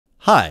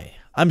Hi,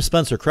 I'm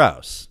Spencer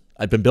Krause.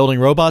 I've been building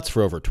robots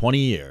for over 20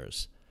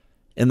 years.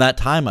 In that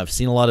time, I've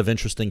seen a lot of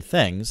interesting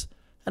things,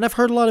 and I've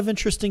heard a lot of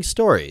interesting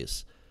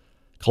stories.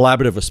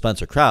 Collaborative with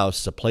Spencer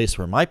Krause is a place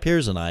where my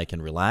peers and I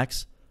can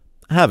relax,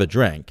 have a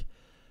drink,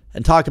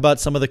 and talk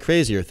about some of the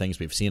crazier things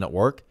we've seen at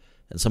work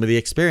and some of the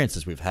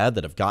experiences we've had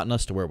that have gotten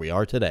us to where we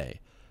are today.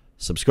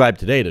 Subscribe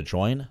today to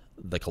join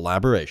the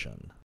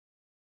collaboration.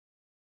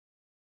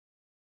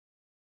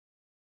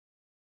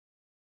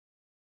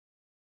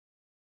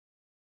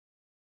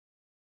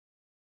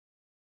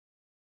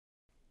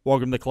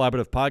 Welcome to the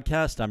Collaborative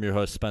Podcast. I'm your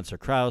host, Spencer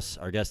Krause.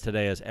 Our guest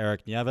today is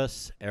Erik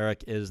Nieves.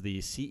 Erik is the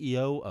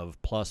CEO of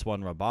Plus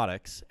One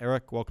Robotics.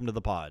 Erik, welcome to the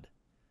pod.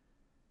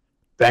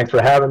 Thanks for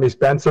having me,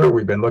 Spencer.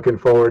 We've been looking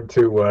forward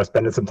to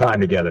spending some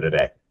time together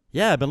today.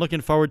 Yeah, I've been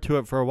looking forward to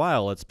it for a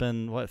while. It's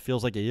been what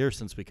feels like a year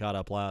since we caught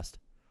up last.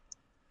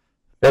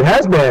 It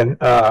has been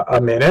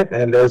a minute,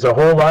 and there's a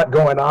whole lot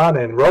going on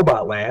in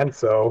robot land,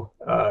 so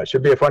it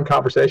should be a fun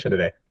conversation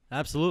today.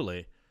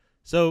 Absolutely.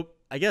 So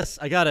I guess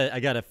I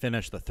gotta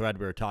finish the thread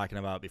we were talking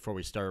about before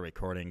we started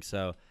recording.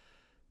 So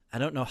I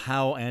don't know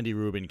how Andy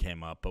Reuben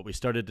came up, but we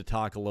started to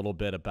talk a little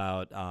bit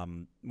about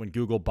when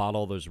Google bought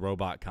all those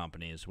robot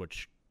companies,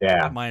 which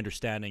my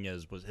understanding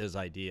was his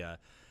idea.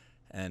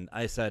 And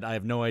I said, I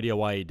have no idea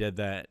why he did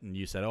that. And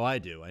you said, oh, I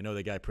do. I know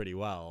the guy pretty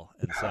well.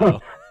 And so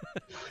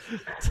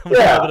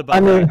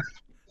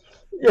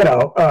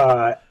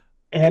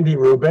Andy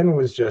Reuben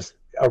was just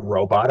a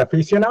robot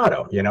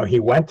aficionado. You know,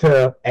 he went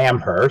to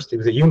Amherst. He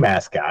was a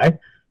UMass guy.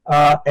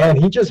 And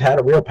he just had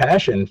a real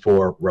passion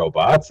for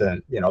robots.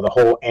 And, you know, the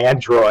whole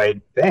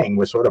Android thing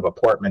was sort of a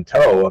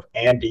portmanteau of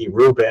Andy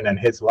Reuben and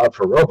his love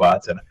for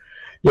robots. And,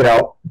 you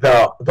know,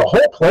 the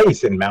whole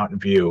place in Mountain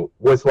View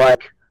was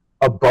like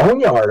a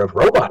boneyard of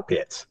robot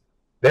pits.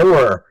 There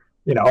were,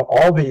 you know,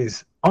 all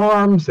these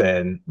arms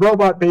and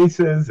robot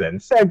bases and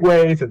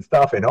segways and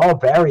stuff in all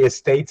various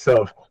states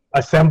of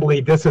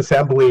assembly,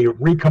 disassembly,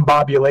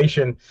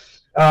 recombobulation.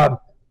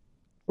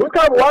 We've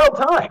got a wild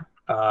time.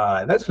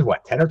 This was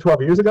what, 10 or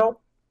 12 years ago?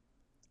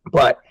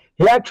 But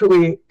he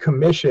actually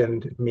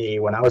commissioned me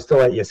when I was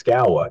still at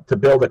Yaskawa to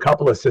build a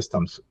couple of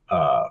systems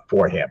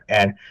for him.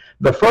 And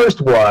the first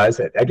was,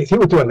 I guess he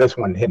was doing this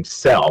one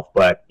himself,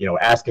 but, you know,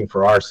 asking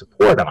for our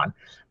support on,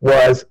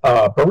 was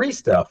a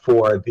barista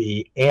for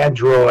the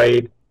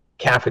Android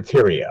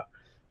cafeteria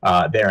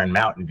there in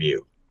Mountain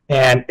View.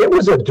 And it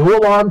was a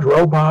dual-armed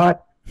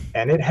robot,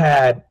 and it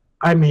had,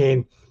 I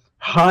mean,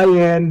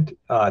 high-end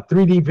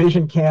 3D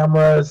vision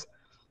cameras,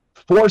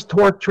 force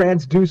torque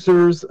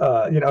transducers,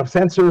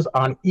 sensors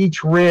on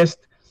each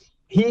wrist.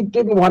 He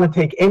didn't want to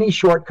take any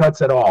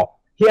shortcuts at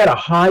all. He had a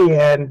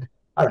high-end,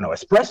 I don't know,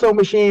 espresso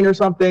machine or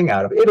something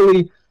out of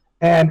Italy,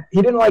 and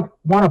he didn't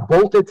want to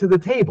bolt it to the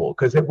table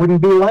because it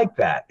wouldn't be like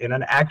that in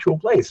an actual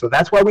place. So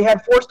that's why we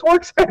had force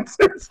torque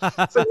sensors,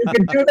 so you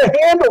could do the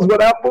handles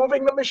without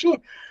moving the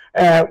machine.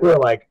 And we were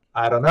like,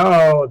 I don't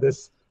know,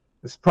 this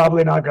is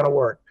probably not going to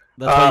work.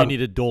 That's why you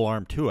needed dual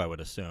arm too, I would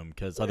assume,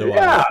 because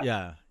otherwise,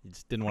 you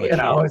just didn't want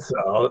to.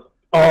 So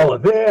all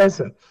of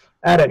this, and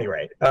at any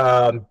rate,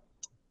 I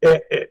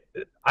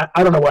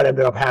don't know what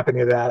ended up happening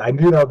to that. I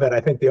do know that I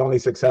think the only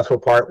successful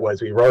part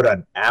was we wrote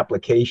an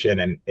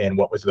application in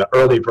what was the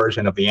early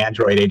version of the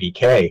Android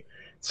ADK,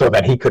 so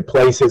that he could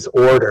place his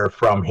order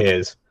from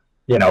his,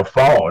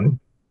 phone,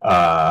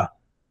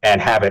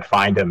 and have it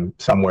find him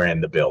somewhere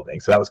in the building.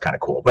 So that was kind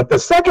of cool. But the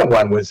second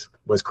one was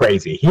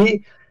crazy.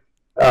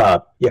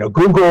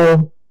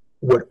 Google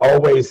would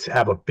always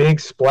have a big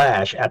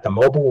splash at the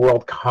Mobile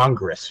World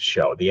Congress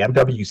show, the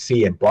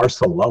MWC in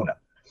Barcelona.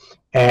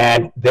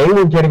 And they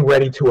were getting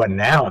ready to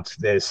announce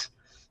this,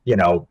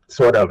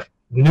 sort of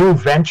new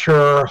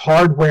venture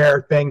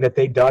hardware thing that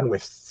they'd done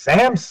with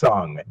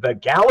Samsung, the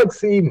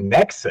Galaxy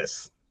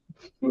Nexus.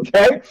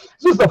 Okay?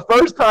 This was the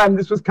first time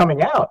this was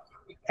coming out.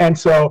 And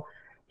so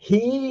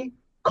he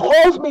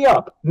calls me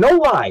up. No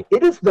lie.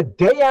 It is the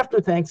day after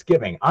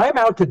Thanksgiving. I'm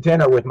out to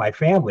dinner with my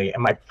family,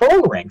 and my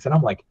phone rings, and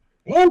I'm like,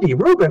 Andy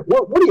Reuben,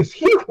 what does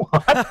he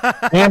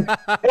want? And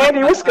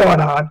Andy, what's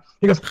going on?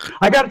 He goes,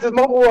 I got this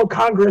Mobile World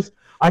Congress.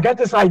 I got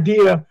this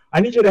idea. I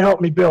need you to help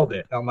me build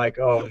it. I'm like,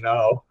 oh,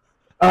 no.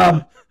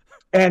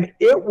 And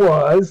it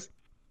was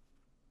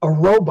a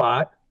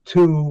robot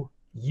to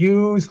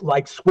use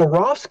like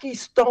Swarovski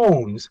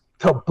stones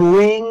to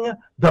bling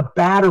the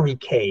battery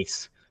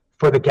case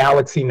for the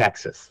Galaxy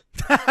Nexus.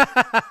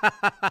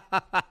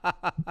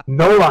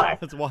 No lie.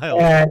 That's wild.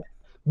 And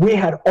we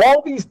had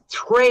all these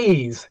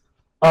trays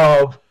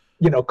of,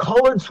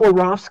 colored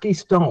Swarovski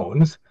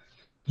stones.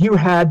 You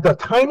had the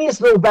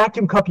tiniest little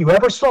vacuum cup you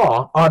ever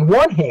saw on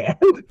one hand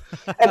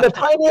and the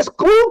tiniest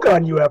glue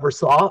gun you ever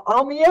saw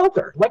on the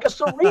other, like a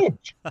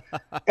syringe.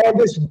 And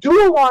this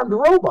dual-armed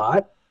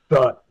robot,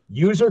 the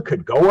user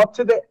could go up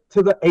to the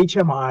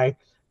HMI,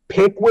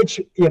 pick which,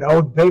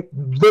 the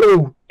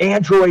little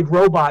Android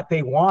robot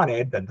they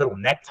wanted, the little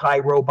necktie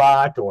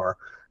robot or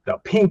the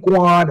pink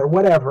one or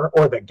whatever,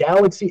 or the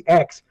Galaxy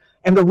X,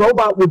 and the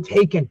robot would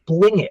take and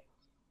bling it.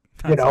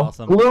 That's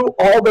awesome. Glue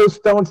all those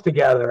stones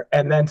together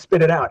and then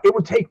spit it out. It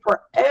would take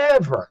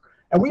forever.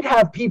 And we'd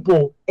have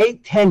people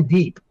 8, 10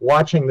 deep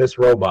watching this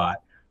robot,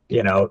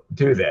 do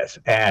this.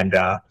 And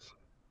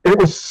it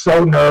was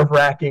so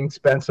nerve-wracking,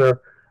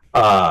 Spencer,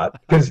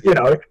 because,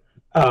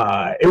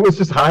 it was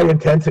just high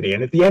intensity.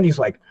 And at the end, he's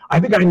like, I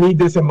think I need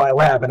this in my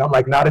lab. And I'm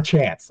like, not a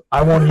chance.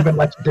 I won't even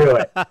let you do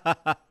it.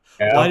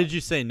 Why did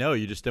you say no?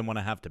 You just didn't want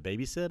to have to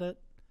babysit it?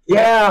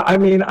 Yeah, I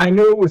mean, I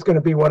knew it was going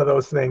to be one of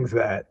those things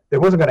that it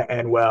wasn't going to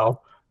end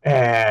well.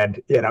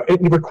 And,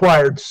 it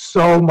required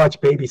so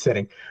much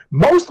babysitting,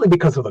 mostly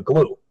because of the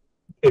glue.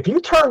 If you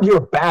turned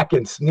your back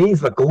and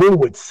sneezed, the glue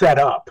would set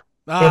up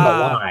in the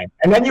line.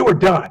 And then you were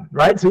done,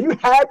 right? So you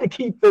had to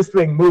keep this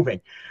thing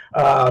moving.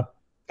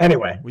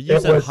 Anyway. Were you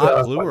using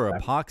hot glue or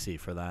epoxy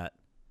for that?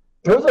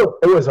 It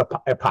was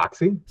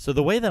epoxy. So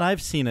the way that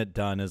I've seen it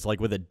done is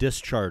like with a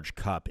discharge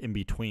cup in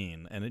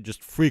between, and it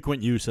just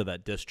frequent use of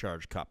that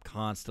discharge cup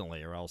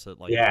constantly, or else it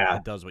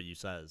it does what you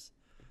says.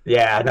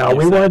 Yeah, no,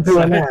 we weren't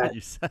doing that.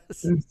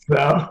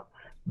 So,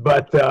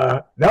 but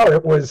no,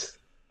 it was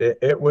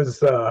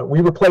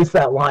we replaced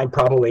that line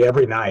probably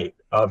every night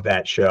of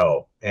that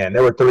show, and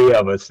there were 3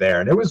 of us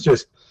there, and it was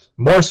just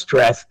more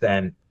stress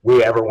than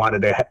we ever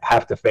wanted to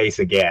have to face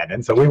again.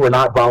 And so we were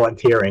not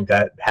volunteering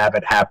to have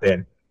it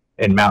happen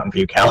in Mountain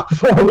View,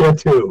 California,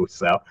 too.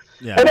 So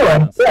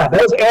anyway, that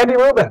was Andy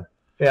Reuben.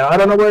 Yeah, I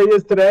don't know where he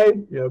is today.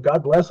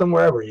 God bless him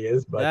wherever he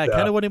is. But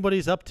kind of what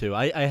he's up to.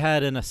 I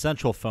had an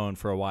Essential phone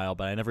for a while,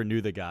 but I never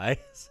knew the guy.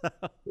 So.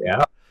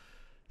 Yeah.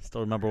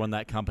 Still remember when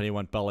that company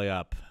went belly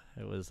up.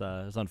 It was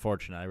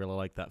unfortunate. I really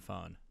liked that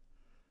phone.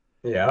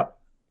 Yeah.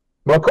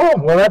 Well,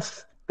 cool. Well,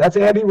 that's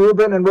Andy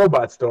Reuben and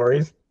robot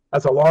stories.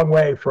 That's a long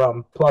way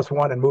from Plus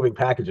One and moving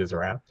packages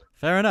around.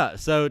 Fair enough.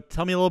 So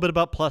tell me a little bit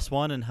about Plus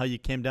One and how you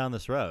came down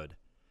this road.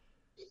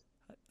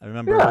 I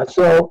remember. Yeah,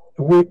 so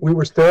I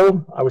was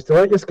still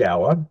at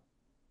Yaskawa,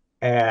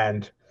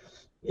 and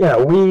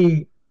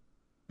the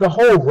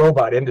whole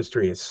robot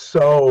industry is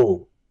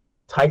so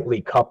tightly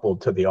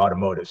coupled to the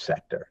automotive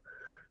sector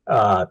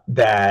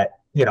that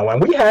when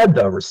we had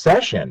the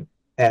recession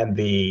and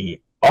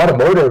the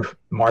automotive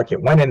market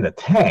went in the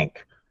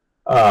tank,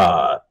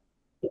 the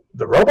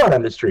robot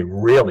industry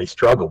really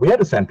struggled. We had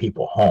to send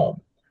people home,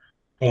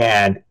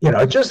 and we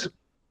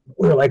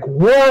were like,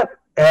 what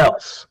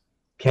else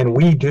can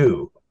we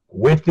do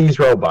with these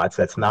robots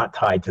that's not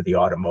tied to the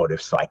automotive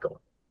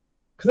cycle?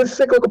 Because it's a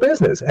cyclical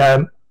business.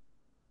 And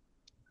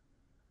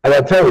I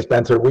got to tell you,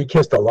 Spencer, we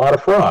kissed a lot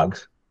of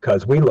frogs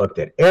because we looked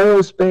at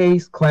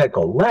aerospace,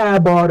 clinical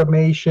lab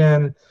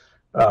automation,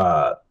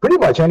 pretty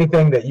much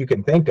anything that you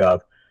can think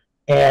of.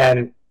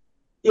 And,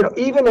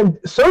 even in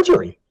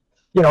surgery,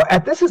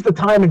 this is the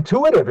time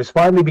intuitive is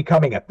finally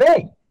becoming a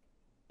thing.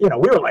 We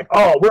were like,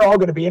 oh, we're all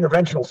going to be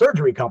interventional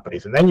surgery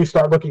companies. And then you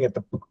start looking at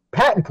the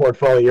patent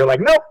portfolio, you're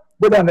like, nope.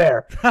 We're done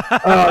there.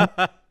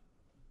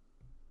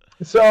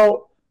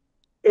 So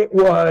it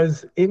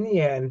was, in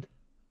the end,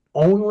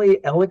 only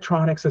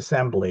electronics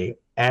assembly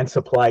and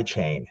supply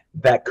chain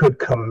that could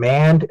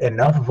command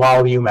enough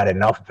volume at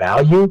enough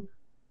value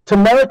to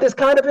merit this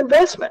kind of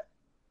investment.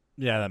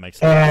 Yeah, that makes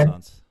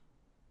sense.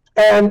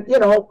 And,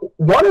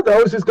 one of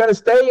those is going to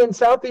stay in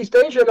Southeast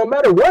Asia no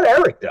matter what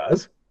Erik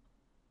does.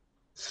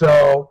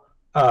 So,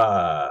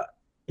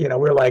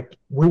 we're like,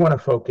 we want to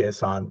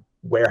focus on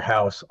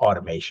warehouse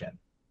automation.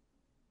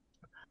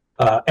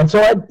 And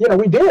so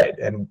we did,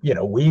 and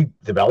we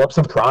developed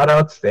some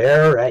products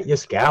there at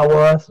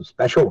Yaskawa, some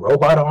special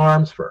robot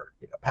arms for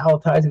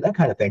palletizing, that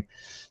kind of thing.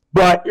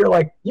 But you're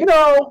like,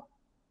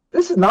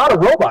 this is not a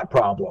robot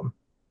problem.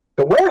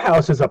 The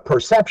warehouse is a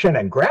perception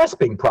and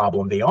grasping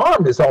problem. The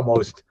arm is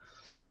almost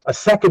a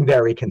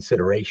secondary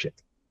consideration.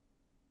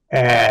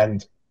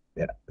 And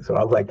so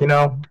I was like,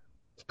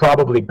 it's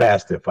probably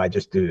best if I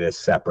just do this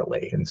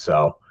separately. And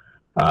so,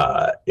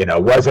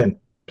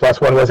 Plus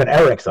One wasn't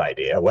Erik's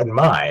idea. It wasn't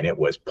mine. It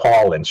was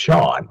Paul and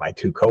Sean, my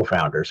 2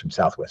 co-founders from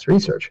Southwest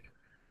Research.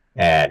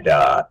 And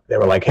they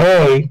were like,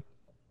 hey,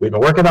 we've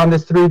been working on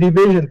this 3D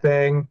vision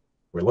thing.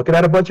 We're looking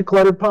at a bunch of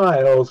cluttered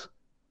piles.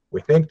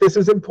 We think this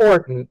is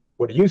important.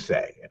 What do you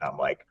say? And I'm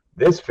like,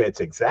 this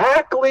fits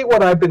exactly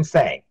what I've been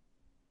saying,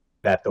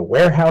 that the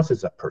warehouse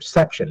is a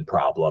perception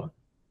problem.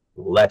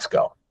 Let's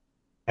go.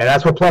 And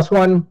that's what Plus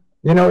One,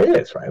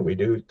 is, right? We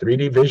do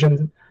 3D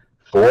vision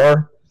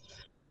for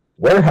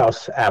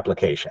warehouse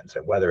applications,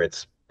 and whether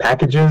it's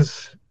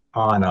packages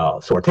on a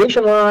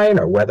sortation line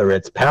or whether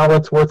it's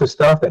pallets worth of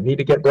stuff that need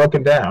to get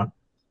broken down,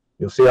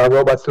 you'll see our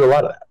robots do a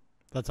lot of that.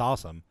 That's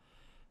awesome.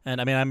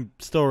 And I mean, I'm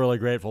still really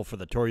grateful for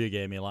the tour you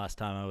gave me last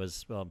time. I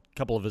was, a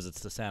couple of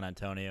visits to San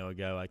Antonio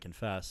ago, I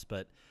confess,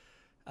 but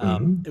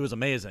it was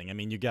amazing. I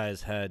mean, you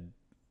guys had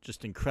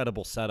just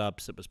incredible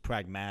setups. It was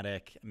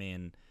pragmatic. I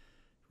mean,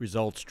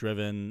 results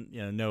driven,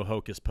 no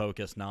hocus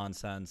pocus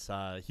nonsense.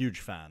 Huge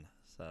fan.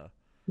 So.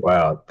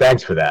 Well,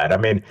 thanks for that. I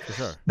mean,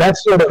 sure.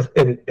 That's sort of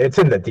it's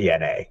in the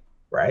DNA,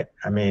 right?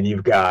 I mean,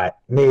 you've got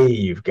me,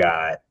 you've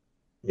got,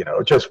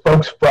 just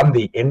folks from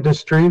the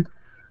industry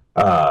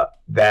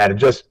that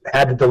just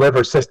had to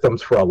deliver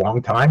systems for a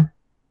long time.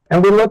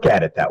 And we look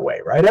at it that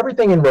way, right?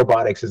 Everything in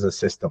robotics is a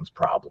systems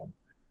problem.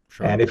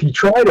 Sure. And if you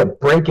try to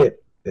break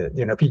it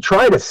if you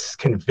try to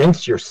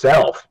convince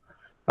yourself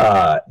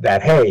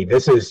that, hey,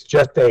 this is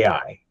just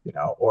AI,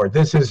 or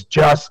this is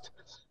just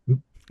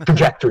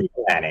trajectory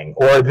planning,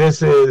 or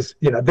this is,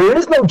 there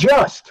is no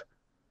just.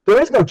 There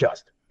is no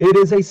just. It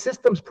is a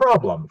systems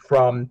problem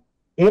from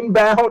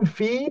inbound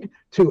feed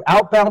to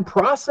outbound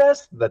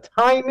process, the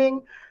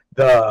timing,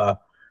 the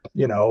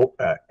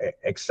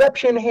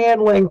exception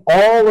handling,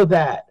 all of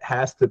that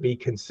has to be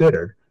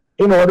considered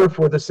in order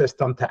for the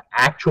system to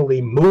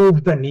actually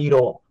move the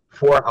needle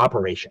for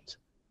operations.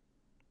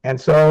 And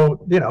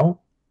so,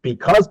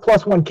 because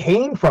Plus One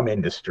came from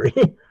industry,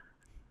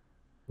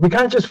 we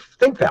kind of just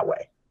think that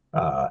way.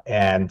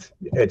 And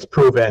it's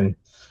proven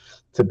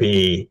to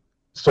be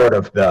sort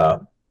of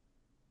the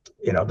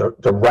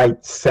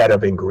right set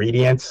of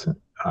ingredients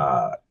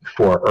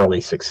for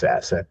early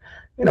success. And,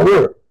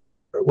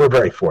 we're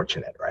very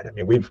fortunate, right? I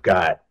mean, we've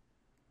got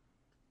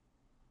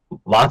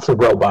lots of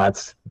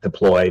robots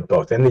deployed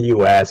both in the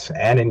US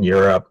and in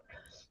Europe.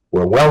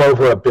 We're well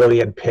over 1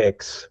 billion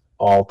picks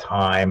all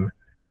time.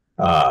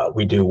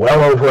 We do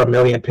well over 1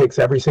 million picks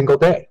every single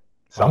day,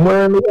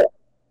 somewhere in the world,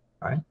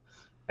 right?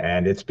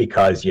 And it's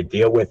because you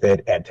deal with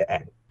it end to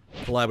end.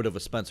 Collaborative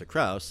with Spencer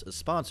Krause is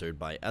sponsored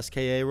by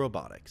SKA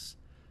Robotics.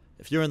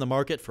 If you're in the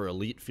market for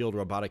elite field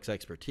robotics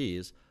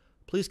expertise,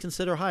 please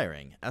consider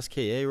hiring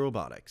SKA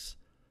Robotics.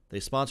 They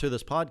sponsor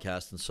this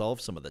podcast and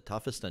solve some of the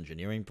toughest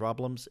engineering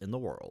problems in the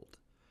world.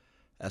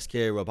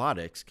 SKA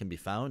Robotics can be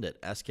found at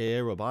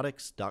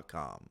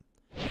skarobotics.com.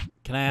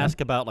 Can I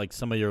ask about like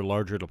some of your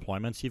larger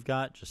deployments you've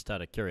got, just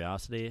out of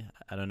curiosity?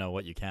 I don't know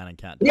what you can and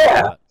can't do.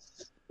 Yeah.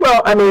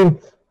 Well, I mean,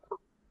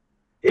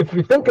 if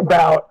you think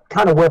about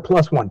kind of where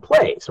Plus One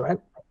plays, right?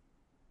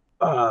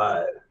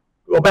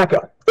 Well, back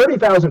up.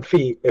 30,000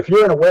 feet, if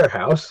you're in a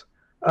warehouse,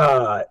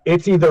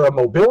 it's either a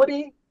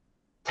mobility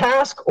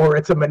task or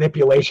it's a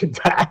manipulation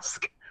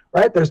task,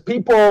 right? There's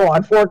people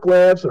on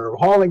forklifts or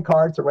hauling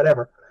carts or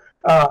whatever.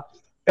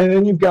 And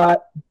then you've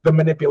got the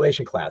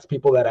manipulation class,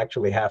 people that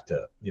actually have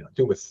to,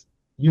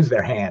 use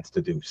their hands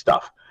to do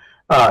stuff.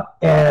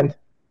 And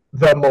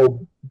the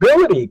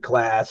mobility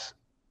class,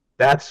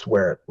 that's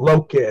where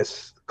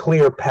Locust,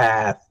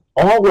 ClearPath,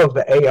 all of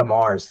the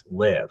AMRs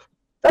live.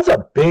 That's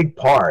a big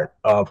part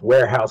of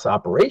warehouse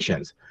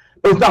operations,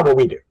 but it's not what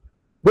we do.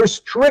 We're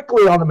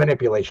strictly on the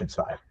manipulation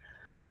side.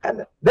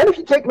 And then if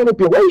you take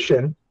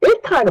manipulation,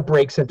 it kind of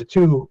breaks into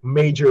two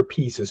major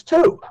pieces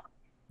too,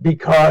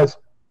 because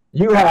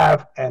you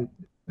have, and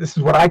this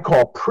is what I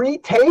call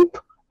pre-tape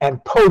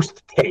and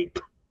post-tape,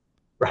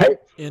 right?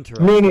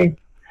 Interesting. Meaning,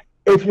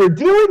 if you're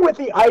dealing with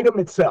the item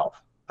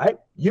itself, right?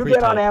 You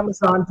get on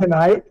Amazon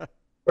tonight,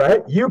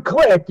 right? You're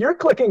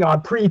clicking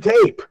on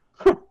pre-tape.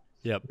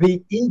 Yep.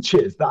 The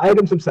eaches, the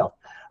items themselves.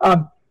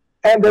 And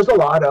there's a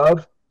lot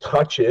of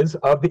touches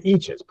of the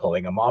eaches,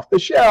 pulling them off the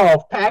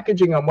shelf,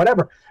 packaging them,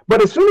 whatever.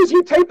 But as soon as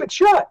you tape it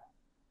shut,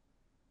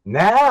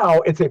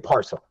 now it's a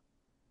parcel,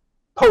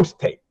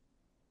 post-tape.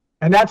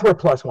 And that's where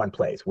Plus One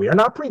plays. We are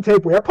not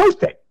pre-tape, we are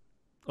post-tape.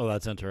 Oh,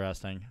 that's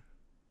interesting.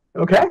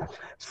 Okay?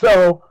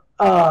 So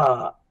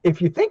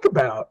if you think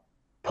about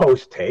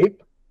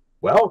post-tape,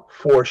 well,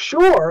 for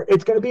sure,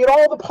 it's going to be at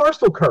all the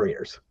parcel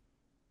couriers.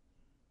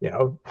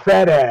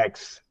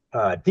 FedEx,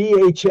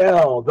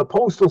 DHL, the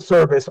Postal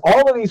Service,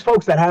 all of these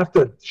folks that have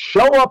to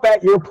show up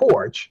at your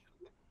porch,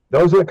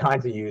 those are the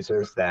kinds of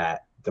users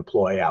that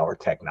deploy our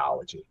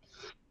technology.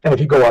 And if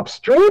you go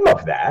upstream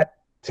of that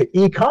to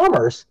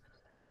e-commerce,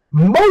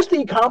 most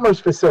e-commerce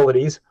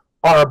facilities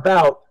are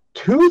about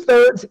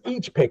 2/3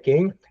 each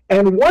picking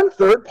and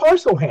 1/3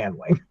 parcel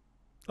handling.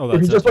 Oh, that's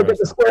if you just look at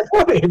the square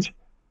footage,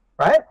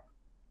 right?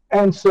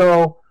 And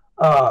so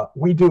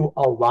we do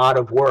a lot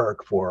of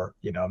work for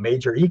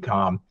major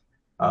e-com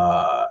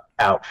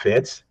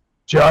outfits,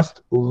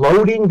 just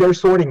loading their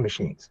sorting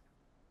machines.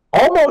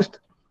 Almost,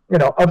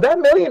 of that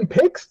 1 million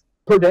picks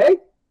per day,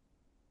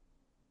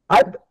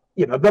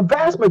 the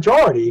vast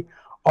majority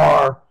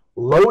are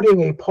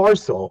loading a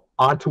parcel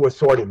onto a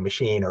sorting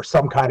machine or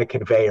some kind of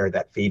conveyor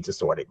that feeds a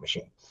sorting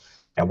machine.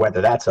 And whether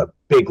that's a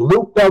big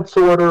loop belt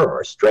sorter or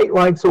a straight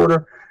line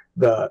sorter,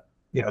 the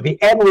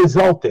end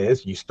result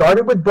is you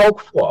started with bulk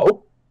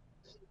flow,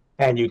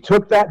 and you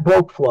took that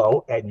bulk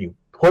flow and you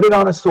put it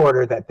on a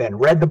sorter that then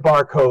read the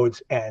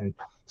barcodes and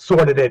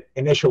sorted it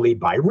initially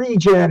by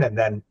region, and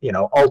then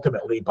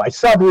ultimately by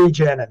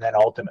sub-region, and then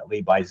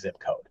ultimately by zip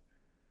code.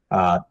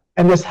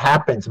 And this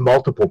happens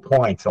multiple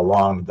points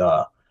along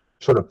the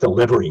sort of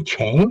delivery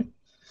chain.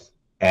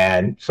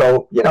 And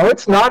so,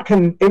 it's not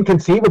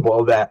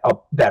inconceivable that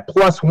that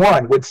Plus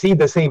One would see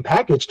the same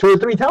package 2 or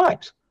 3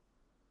 times.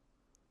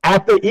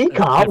 At the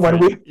e-com, when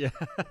we,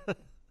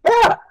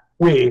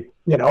 we,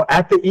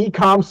 at the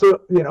e-com,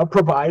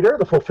 provider,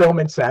 the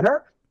fulfillment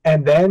center,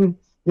 and then,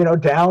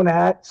 down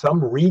at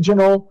some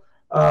regional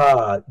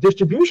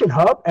distribution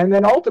hub, and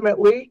then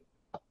ultimately,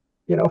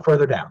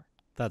 further down.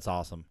 That's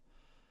awesome.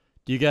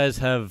 Do you guys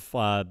have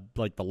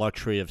like the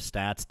luxury of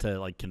stats to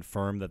like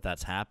confirm that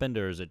that's happened,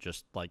 or is it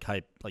just like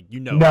hype? Like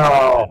No,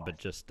 happened, but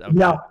just okay.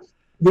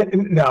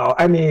 No.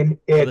 I mean,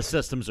 the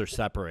systems are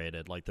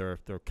separated, like they're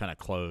kind of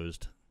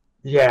closed.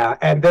 Yeah,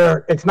 and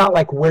it's not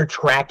like we're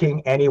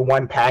tracking any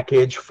one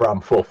package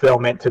from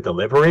fulfillment to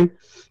delivery,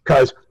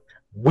 because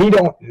we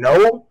don't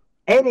know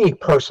any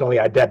personally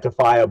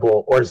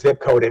identifiable or zip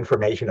code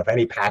information of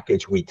any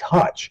package we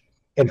touch.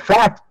 In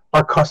fact,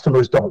 our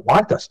customers don't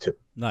want us to.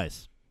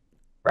 Nice.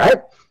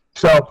 Right?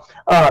 So,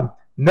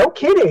 no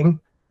kidding,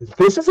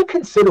 this is a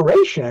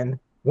consideration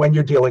when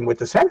you're dealing with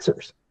the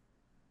sensors.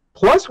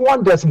 Plus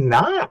One does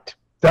not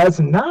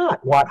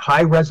want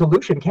high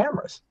resolution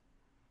cameras.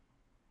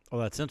 Oh,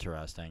 that's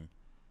interesting.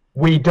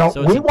 We don't.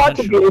 So we want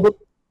to be able.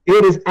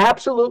 It is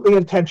absolutely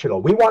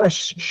intentional. We want to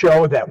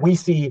show that we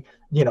see,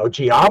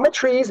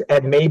 geometries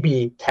and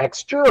maybe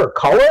texture or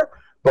color,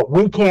 but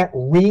we can't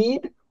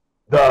read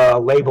the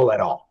label at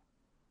all.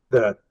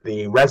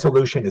 The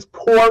resolution is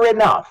poor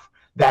enough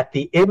that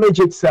the image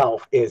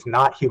itself is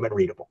not human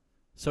readable.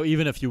 So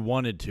even if you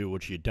wanted to,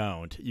 which you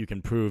don't, you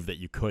can prove that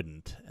you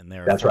couldn't, and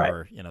therefore, that's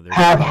right. There's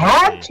have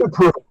had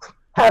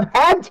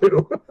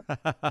to.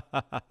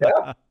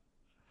 Yeah.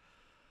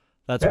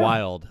 That's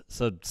wild.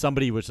 So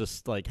somebody was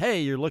just like,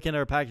 "Hey, you're looking at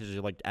our packages."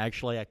 You're like,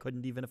 "Actually, I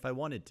couldn't even if I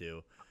wanted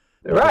to."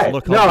 Right.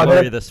 Look how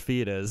blurry this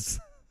feed is.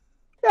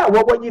 Yeah.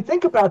 Well, when you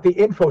think about the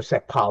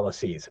InfoSec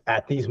policies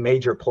at these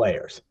major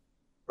players,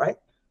 right?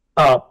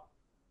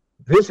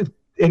 This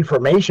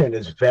information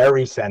is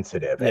very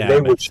sensitive, and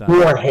they would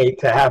sure hate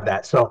to have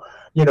that. So,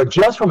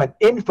 just from an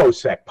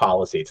InfoSec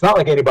policy, it's not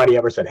like anybody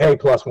ever said, "Hey,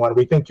 Plus One,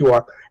 we think you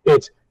are."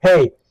 It's,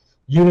 "Hey,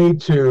 you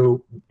need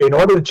to, in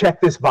order to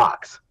check this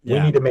box, we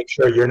need to make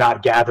sure you're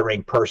not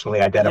gathering personally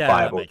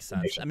identifiable." Yeah, that makes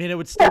sense. I mean, it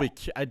would still be.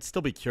 I'd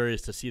still be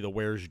curious to see the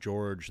 "Where's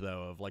George"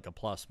 though of like a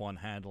Plus One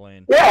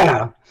handling.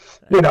 Yeah,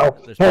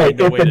 there's hey,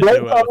 no way to do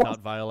it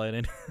without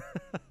violating.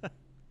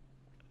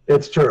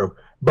 It's true,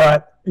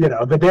 but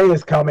the day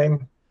is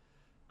coming.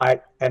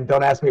 And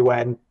don't ask me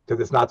when,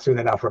 because it's not soon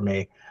enough for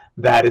me,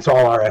 that it's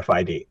all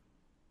RFID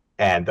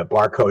and the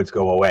barcodes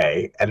go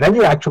away. And then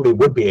you actually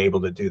would be able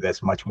to do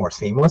this much more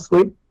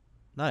seamlessly.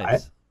 Nice.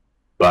 Right?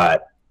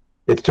 But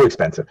it's too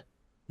expensive.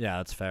 Yeah,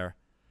 that's fair.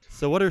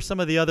 So what are some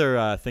of the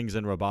other things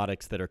in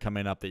robotics that are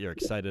coming up that you're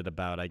excited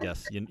about, I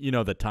guess? You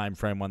know the time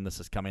frame when this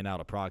is coming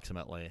out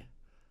approximately.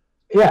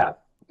 Yeah.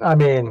 I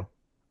mean,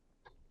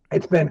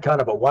 it's been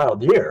kind of a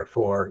wild year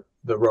for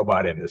the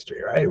robot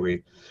industry, right?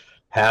 We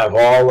have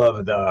all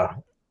of the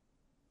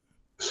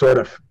sort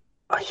of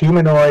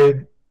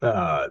humanoid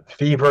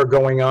fever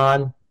going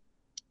on,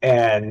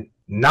 and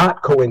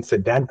not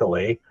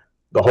coincidentally,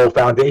 the whole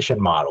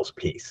foundation models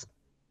piece.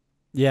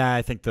 Yeah,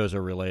 I think those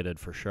are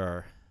related for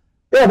sure.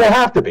 Yeah, they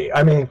have to be.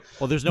 I mean,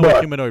 well, there's no way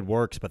humanoid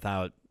works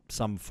without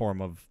some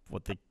form of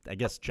I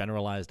guess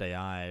generalized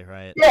AI,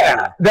 right?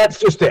 Yeah, that's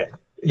just it.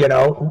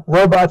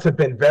 Robots have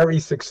been very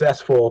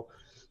successful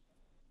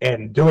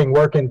and doing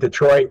work in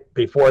Detroit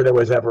before there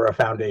was ever a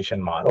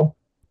foundation model.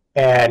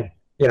 And,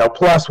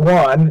 Plus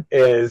One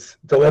is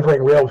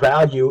delivering real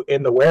value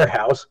in the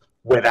warehouse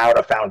without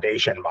a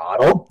foundation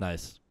model.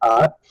 Nice.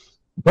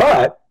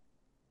 But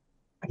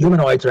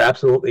humanoids are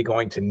absolutely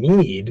going to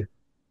need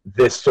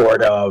this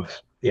sort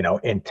of,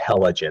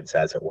 intelligence,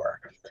 as it were.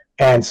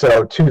 And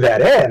so to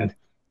that end,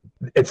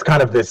 it's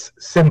kind of this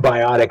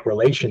symbiotic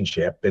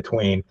relationship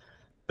between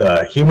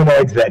the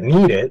humanoids that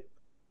need it.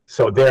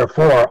 So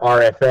therefore,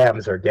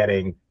 RFMs are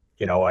getting,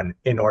 an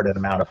inordinate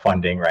amount of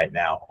funding right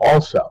now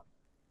also.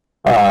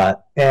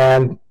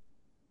 And,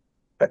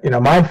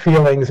 my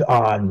feelings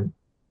on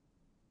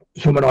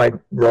humanoid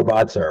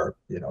robots are,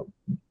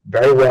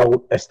 very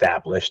well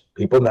established.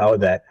 People know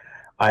that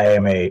I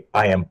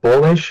am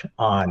bullish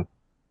on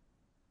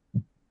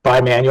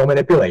bimanual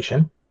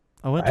manipulation.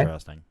 Oh,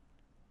 interesting.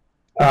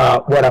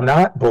 Right? What I'm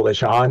not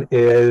bullish on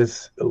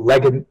is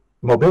legged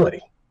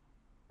mobility.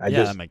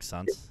 That makes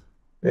sense.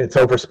 It's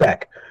over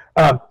spec.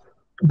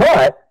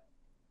 But,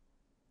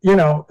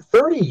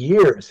 30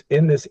 years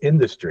in this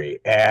industry,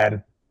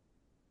 and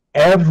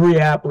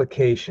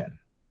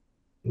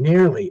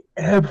nearly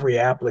every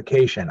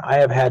application, I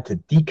have had to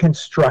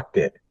deconstruct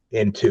it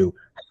into,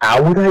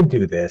 how would I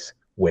do this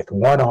with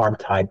one arm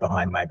tied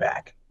behind my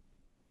back?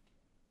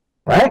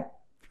 Right?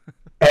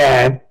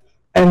 And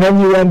then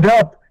you end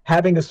up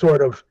having to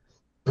sort of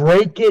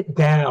break it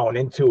down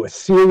into a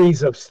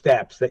series of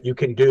steps that you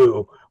can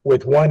do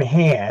with one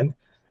hand.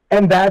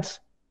 And that's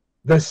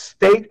the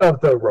state of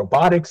the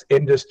robotics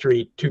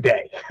industry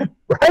today,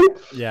 right?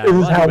 Yeah,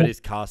 everybody's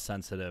cost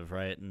sensitive,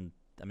 right? And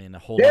I mean, a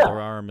whole other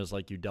arm is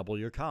like you double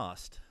your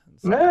cost.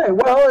 So. Yeah,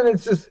 well, and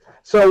it's just,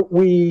 so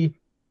we,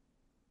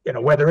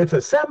 whether it's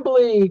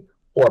assembly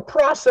or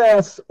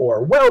process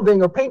or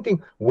welding or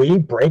painting, we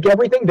break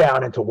everything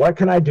down into what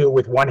can I do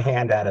with one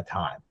hand at a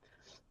time.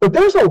 But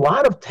there's a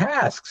lot of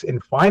tasks in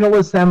final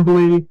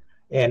assembly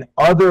and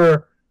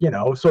other,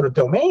 sort of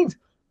domains.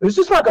 It's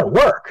just not going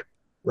to work,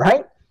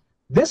 right?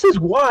 This is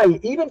why,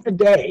 even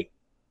today,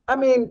 I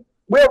mean,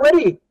 we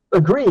already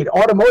agreed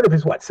automotive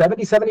is what,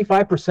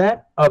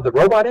 75% of the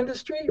robot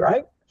industry,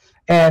 right?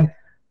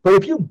 But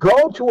if you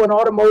go to an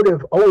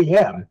automotive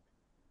OEM,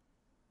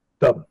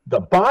 the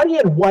body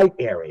and white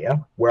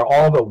area where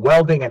all the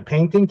welding and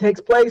painting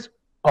takes place,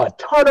 a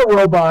ton of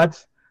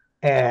robots,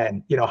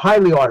 and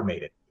highly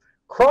automated.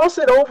 Cross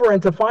it over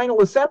into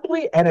final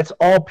assembly, and it's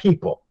all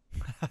people.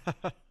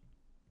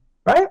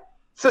 Right?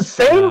 It's the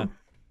same. Yeah.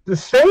 The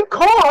same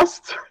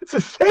costs, it's the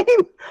same,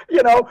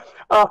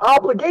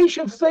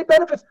 obligations, the same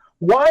benefits.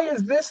 Why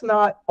is this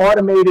not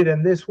automated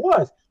and this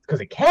was? Because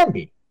it can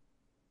be.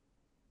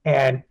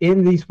 And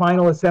in these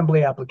final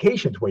assembly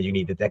applications where you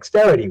need the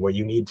dexterity, where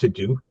you need to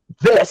do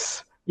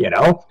this,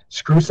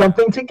 screw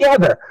something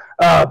together,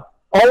 all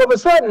of a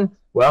sudden,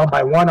 well,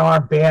 my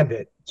one-armed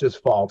bandit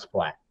just falls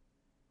flat.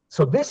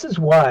 So this is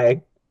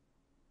why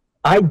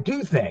I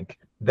do think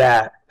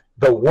that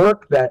the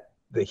work that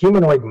the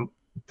humanoid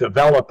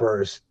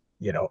developers,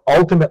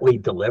 ultimately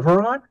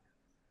deliver on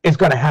is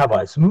going to have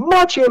as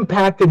much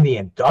impact in the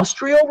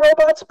industrial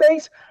robot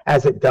space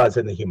as it does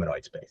in the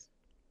humanoid space.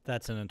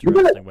 That's an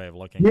interesting way of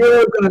looking.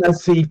 You're going to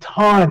see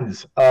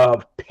tons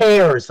of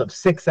pairs of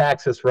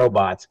 6-axis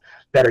robots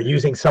that are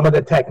using some of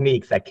the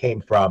techniques that came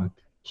from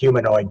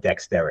humanoid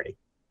dexterity.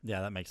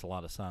 Yeah, that makes a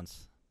lot of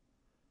sense.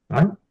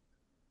 Right?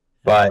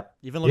 But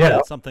even looking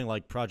at something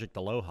like Project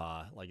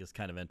Aloha, it's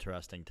kind of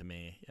interesting to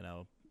me.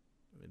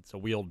 It's a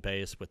wheeled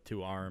base with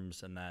 2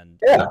 arms, and then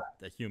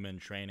the human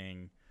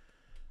training.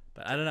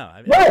 But I don't know.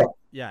 I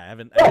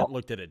haven't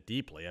looked at it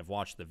deeply. I've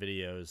watched the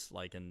videos,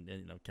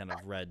 and kind of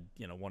read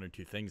 1 or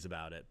 2 things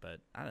about it.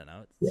 But I don't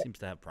know. It seems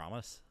to have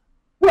promise.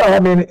 Well,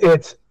 I mean,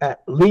 it's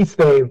at least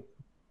they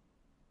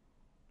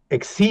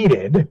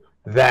exceeded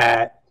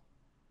that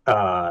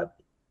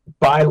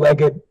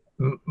bi-legged.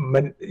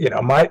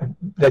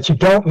 That you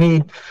don't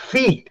need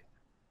feet,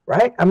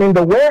 right? I mean,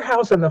 the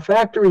warehouse and the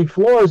factory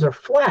floors are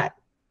flat.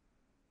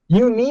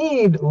 You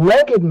need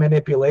legged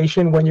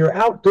manipulation when you're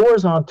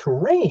outdoors on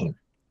terrain.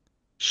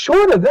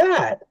 Short of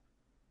that,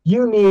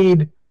 you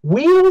need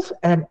wheels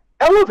and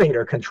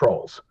elevator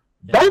controls.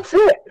 Yeah. That's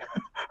it,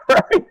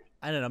 right?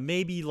 I don't know.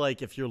 Maybe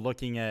if you're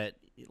looking at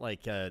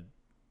a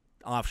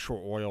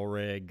offshore oil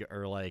rig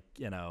or a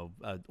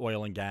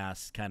oil and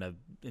gas kind of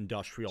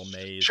industrial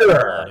maze. Sure. With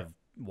a lot of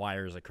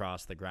wires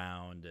across the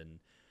ground and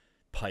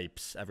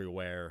pipes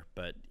everywhere,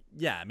 but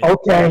I mean,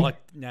 good luck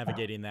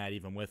navigating that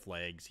even with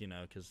legs,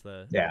 because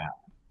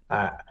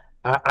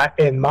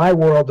in my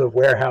world of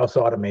warehouse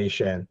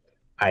automation,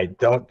 I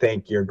don't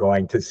think you're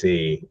going to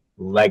see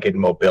legged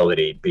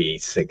mobility be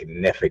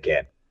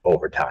significant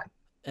over time.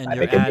 And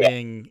you're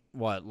adding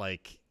 10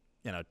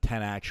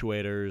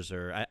 actuators,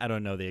 or I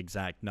don't know the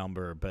exact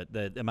number, but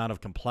the amount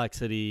of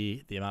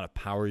complexity, the amount of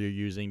power you're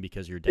using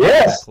because you're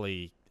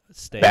dynamically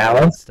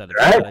stable instead of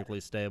statically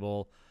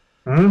stable.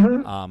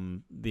 Mm-hmm.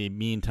 The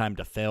mean time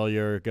to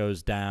failure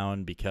goes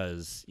down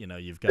because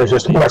you've got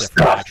just different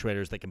stuff.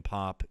 actuators that can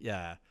pop.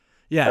 Right.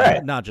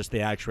 Not just the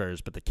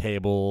actuators, but the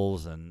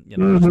cables and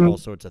there's all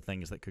sorts of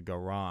things that could go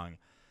wrong.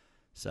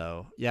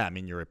 So I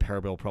mean, your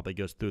repair bill probably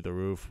goes through the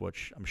roof,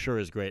 which I'm sure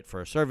is great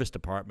for a service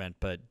department,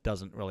 but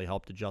doesn't really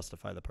help to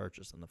justify the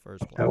purchase in the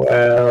first place.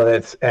 Well,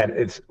 it's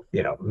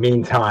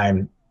mean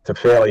time to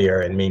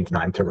failure and mean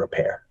time to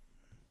repair.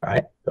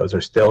 Right? Those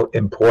are still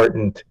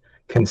important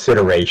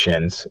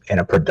considerations in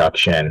a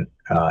production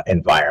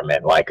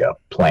environment like a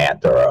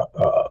plant or a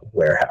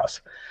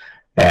warehouse.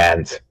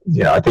 And,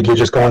 I think you're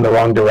just going the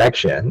wrong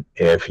direction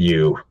if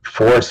you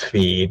force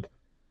feed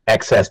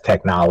excess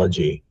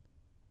technology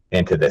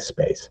into this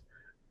space.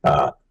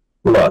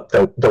 Look,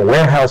 the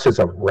warehouse is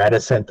a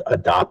reticent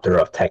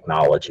adopter of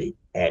technology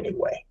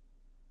anyway.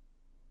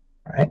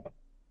 Right?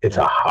 It's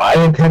a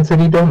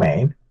high-intensity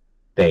domain.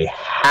 They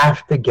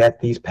have to get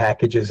these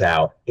packages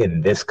out in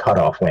this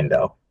cutoff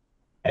window.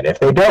 And if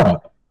they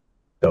don't,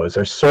 those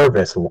are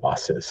service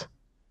losses.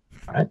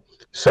 Right?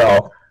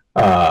 So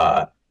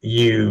the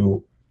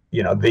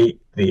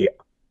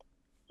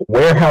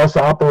warehouse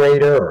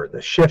operator or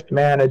the shift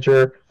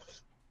manager,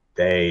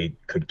 they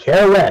could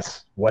care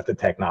less what the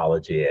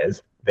technology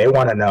is. They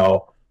want to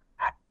know,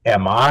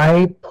 am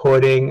I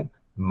putting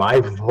my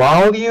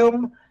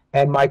volume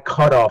and my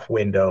cutoff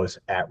windows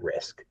at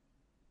risk?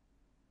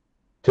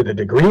 To the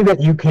degree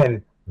that you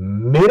can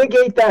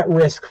mitigate that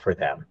risk for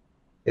them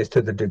is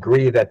to the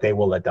degree that they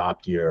will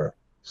adopt your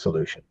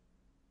solution.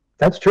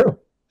 That's true.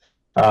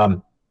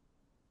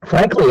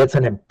 Frankly, it's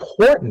an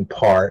important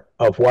part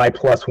of why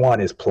Plus One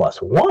is Plus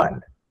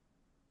One.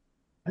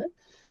 Right?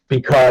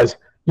 Because,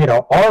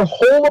 our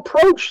whole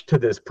approach to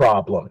this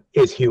problem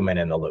is human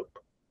in the loop.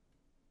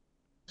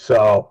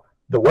 So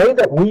the way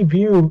that we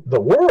view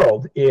the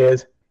world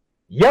is,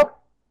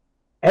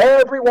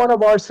 every one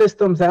of our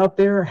systems out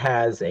there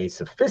has a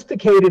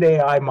sophisticated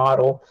AI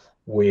model.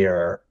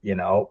 We're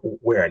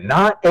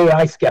not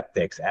AI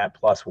skeptics at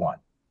Plus One.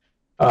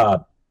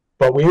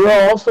 But we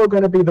are also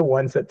going to be the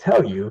ones that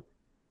tell you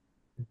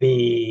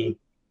the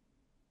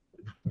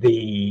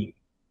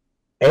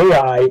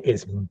AI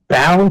is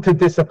bound to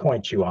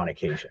disappoint you on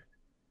occasion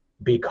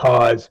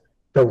because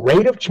the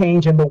rate of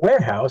change in the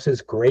warehouse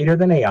is greater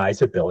than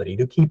AI's ability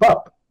to keep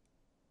up.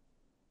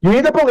 You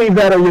either believe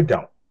that or you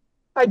don't.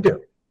 I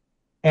do.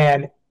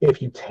 And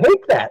if you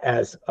take that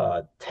as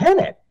a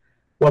tenet,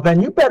 well,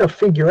 then you better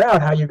figure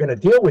out how you're going to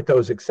deal with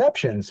those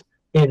exceptions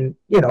in,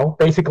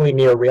 basically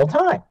near real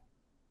time.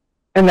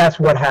 And that's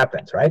what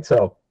happens, right?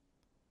 So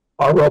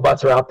our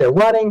robots are out there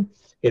running.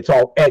 It's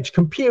all edge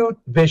compute.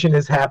 Vision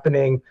is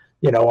happening,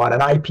 on an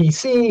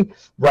IPC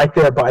right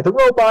there by the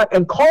robot,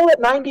 and call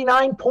it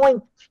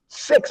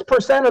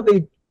 99.6% of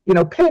the,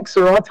 picks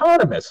are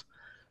autonomous.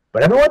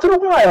 But every once in a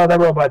while,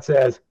 that robot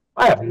says,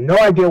 I have no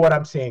idea what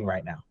I'm seeing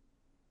right now.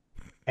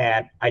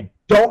 And I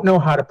don't know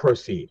how to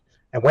proceed.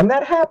 And when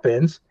that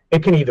happens,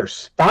 it can either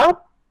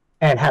stop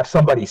and have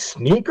somebody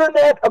sneaker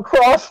net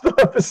across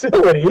the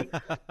facility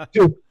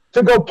to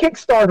go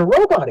kickstart a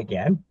robot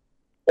again,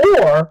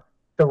 or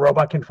the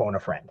robot can phone a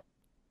friend.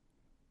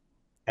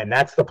 And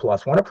that's the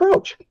Plus One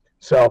approach.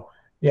 So,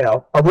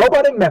 a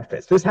robot in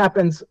Memphis, this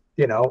happens,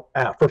 for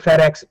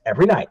FedEx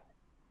every night.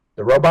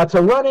 The robots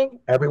are running.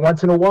 Every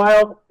once in a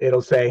while,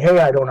 it'll say, hey,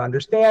 I don't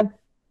understand.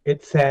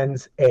 It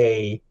sends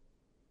a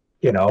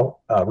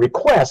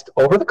request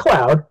over the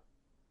cloud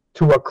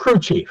to a crew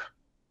chief.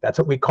 That's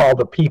what we call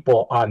the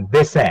people on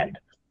this end.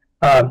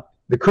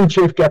 The crew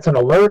chief gets an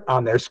alert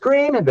on their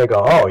screen, and they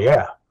go, oh,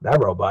 yeah,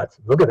 that robot,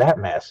 look at that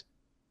mess.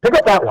 Pick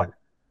up that one.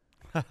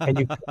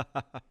 And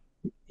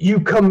you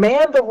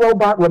command the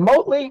robot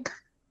remotely.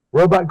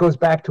 Robot goes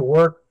back to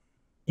work.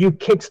 You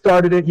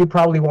kickstarted it. You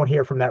probably won't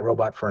hear from that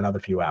robot for another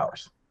few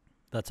hours.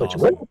 That's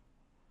awesome.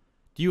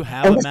 Do you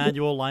have a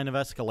manual line of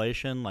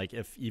escalation? Like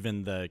if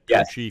even the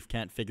crew chief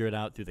can't figure it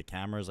out through the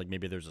cameras, like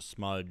maybe there's a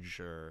smudge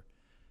or...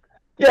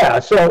 Yeah,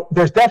 so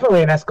there's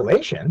definitely an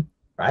escalation,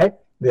 right?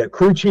 The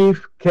crew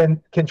chief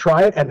can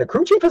try it, and the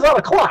crew chief is on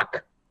a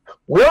clock.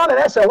 We're on an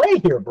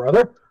SLA here,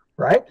 brother,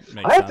 right?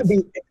 I have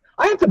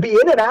to be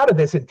in and out of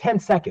this in 10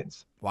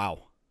 seconds. Wow.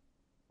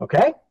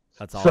 Okay?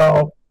 That's awesome.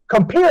 So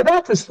compare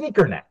that to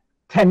SneakerNet,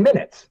 10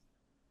 minutes.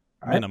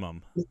 Right?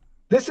 Minimum.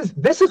 This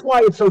is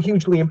why it's so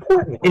hugely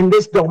important in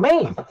this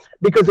domain.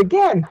 Because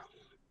again,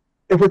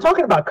 if we're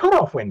talking about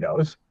cutoff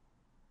windows,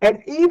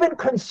 and even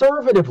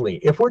conservatively,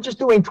 if we're just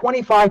doing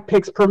 25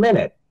 picks per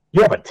minute,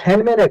 you have a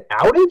 10-minute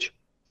outage,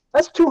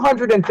 that's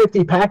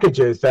 250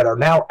 packages that are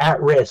now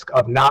at risk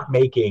of not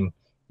making,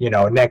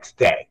 next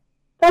day.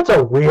 That's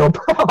a real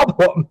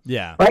problem.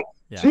 Yeah. Right?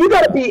 Yeah. So you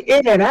got to be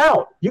in and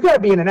out.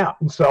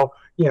 And so,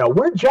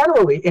 we're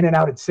generally in and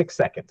out in 6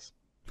 seconds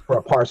for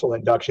a parcel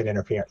induction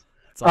interference.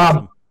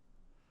 That's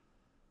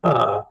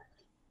awesome.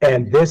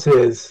 And this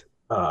is,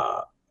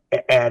 the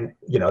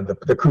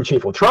crew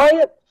chief will try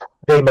it.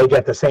 They may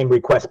get the same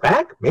request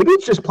back. Maybe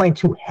it's just plain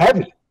too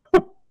heavy.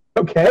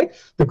 Okay?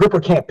 The gripper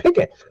can't pick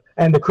it.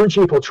 And the crew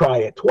chief will try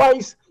it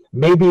twice.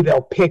 Maybe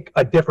they'll pick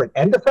a different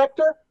end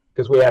effector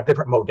because we have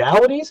different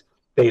modalities.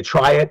 They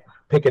try it,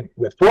 pick it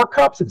with 4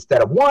 cups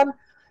instead of 1,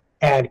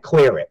 and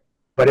clear it.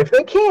 But if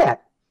they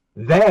can't,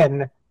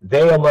 then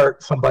they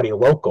alert somebody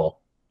local.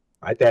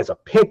 Right? There's a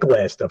pick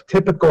list of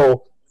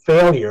typical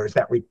failures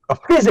of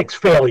physics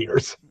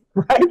failures,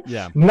 right?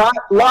 Yeah. Not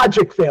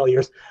logic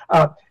failures.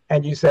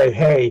 And you say,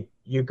 hey,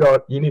 you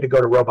need to go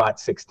to robot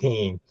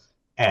 16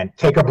 and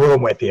take a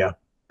broom with you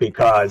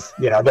because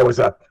there was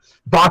a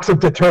box of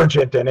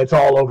detergent and it's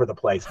all over the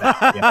place now.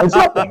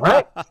 Something,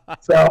 right?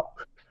 So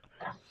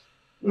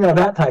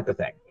that type of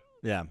thing.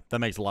 Yeah, that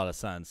makes a lot of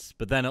sense.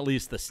 But then at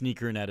least the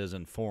sneaker net is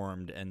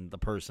informed and the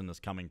person is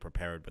coming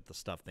prepared with the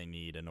stuff they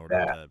need in order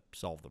to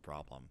solve the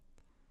problem.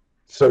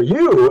 So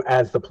you,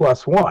 as the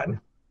Plus One,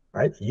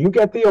 right, you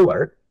get the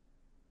alert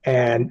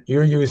and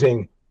you're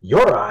using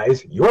your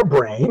eyes, your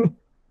brain,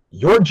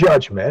 your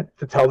judgment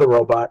to tell the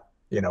robot,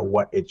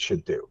 what it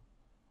should do.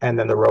 And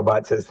then the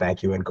robot says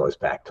thank you and goes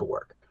back to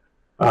work.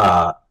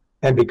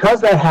 And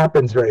because that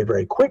happens very,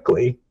 very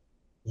quickly,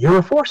 you're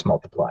a force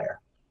multiplier.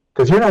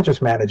 Because you're not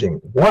just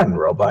managing one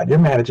robot, you're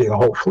managing a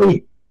whole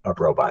fleet of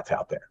robots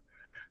out there.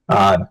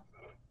 And,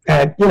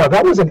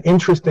 that was an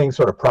interesting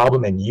sort of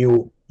problem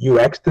in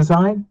UX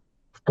design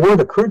for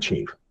the crew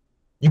chief.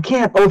 You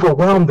can't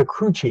overwhelm the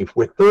crew chief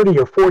with 30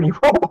 or 40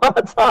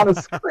 robots on a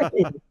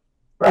screen,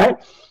 right?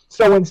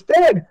 So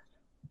instead,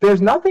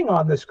 there's nothing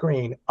on the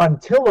screen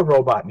until a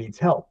robot needs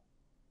help.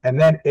 And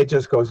then it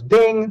just goes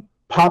ding,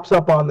 pops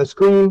up on the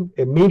screen,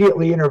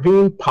 immediately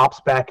intervene,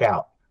 pops back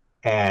out.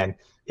 And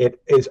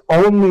it is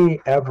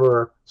only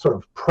ever sort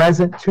of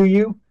present to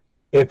you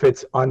if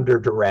it's under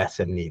duress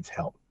and needs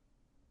help.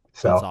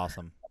 So that's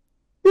awesome.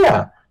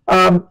 Yeah.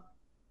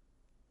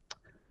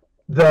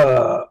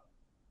 But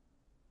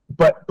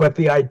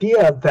the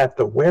idea that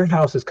the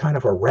warehouse is kind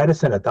of a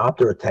reticent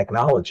adopter of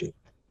technology,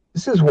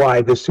 this is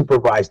why this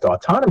supervised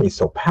autonomy is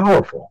so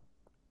powerful,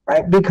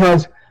 right?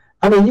 Because,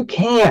 you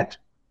can't,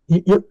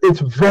 you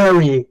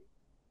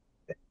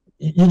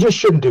just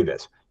shouldn't do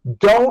this.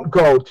 Don't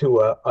go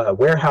to a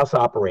warehouse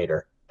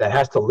operator that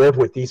has to live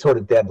with these sort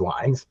of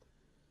deadlines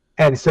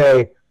and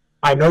say,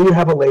 I know you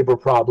have a labor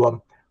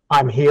problem.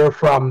 I'm here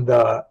from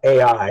the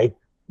AI,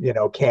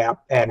 camp,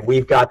 and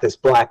we've got this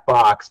black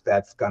box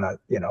that's going to,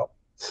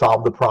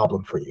 solve the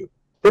problem for you.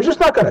 They're just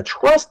not going to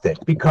trust it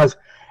because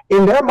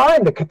in their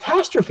mind, the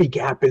catastrophe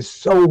gap is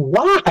so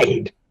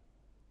wide.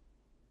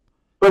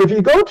 But if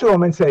you go to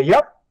them and say,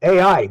 yep,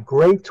 AI,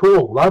 great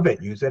tool, love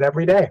it, use it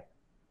every day,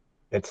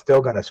 it's still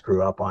going to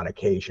screw up on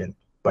occasion.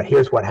 But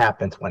here's what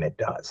happens when it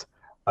does.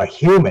 a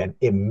human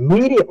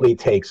immediately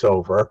takes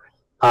over,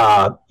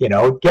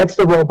 gets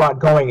the robot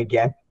going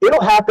again.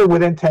 It'll happen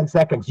within 10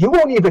 seconds. You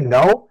won't even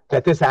know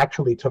that this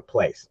actually took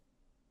place.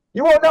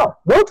 You won't know.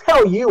 We'll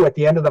tell you at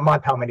the end of the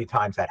month how many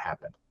times that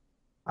happened.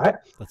 All right?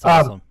 That's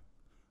awesome.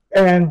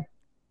 And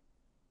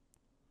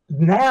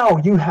now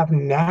you have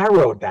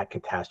narrowed that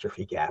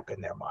catastrophe gap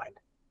in their mind.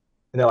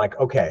 And they're like,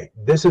 okay,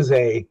 this is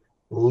a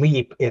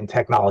leap in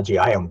technology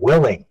I am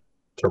willing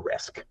to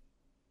risk.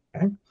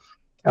 Okay?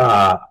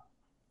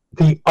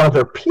 The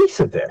other piece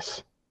of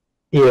this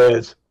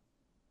is,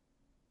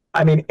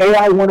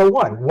 AI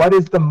 101, what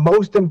is the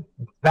most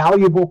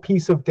valuable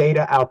piece of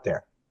data out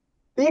there?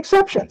 The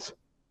exceptions.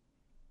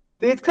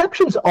 The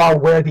exceptions are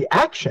where the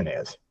action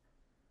is.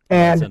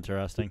 And that's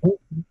interesting.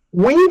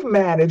 We've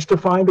managed to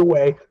find a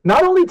way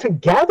not only to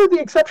gather the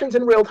exceptions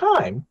in real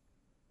time,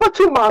 but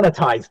to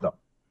monetize them.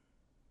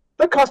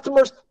 The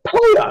customers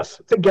pay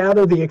us to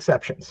gather the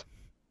exceptions,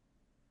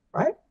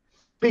 right?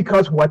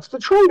 Because what's the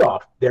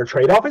trade-off? Their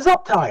trade-off is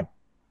uptime.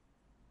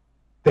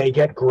 They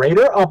get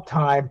greater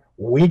uptime,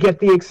 we get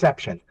the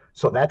exception.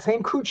 So that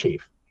same crew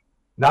chief,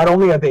 not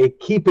only are they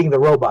keeping the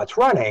robots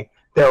running,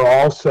 they're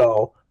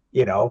also,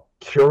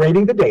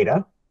 curating the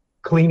data,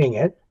 cleaning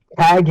it,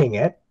 tagging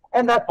it,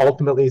 and that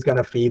ultimately is going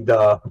to feed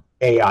the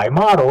AI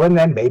model. And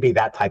then maybe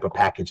that type of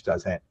package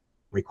doesn't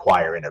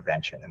require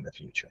intervention in the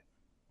future,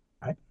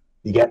 right?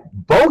 You get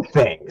both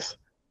things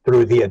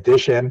through the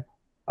addition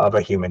of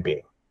a human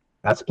being.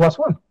 That's plus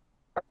one.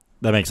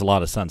 That makes a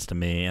lot of sense to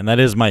me. And that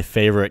is my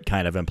favorite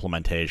kind of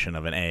implementation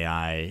of an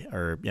AI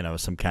or,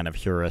 some kind of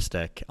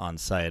heuristic on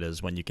site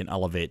is when you can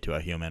elevate to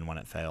a human when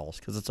it fails,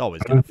 because it's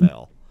always going to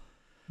fail.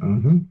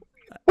 Mm-hmm.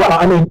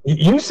 Well,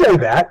 you say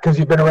that because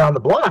you've been around the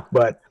block,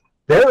 but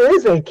there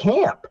is a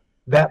camp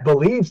that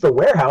believes the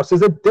warehouse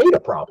is a data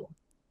problem.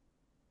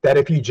 That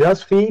if you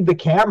just feed the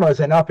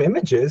cameras enough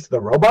images, the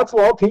robots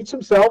will all teach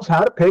themselves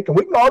how to pick and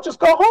we can all just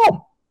go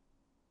home.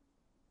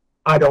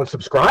 I don't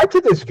subscribe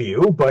to this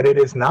view, but it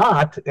is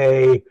not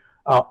a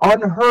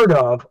unheard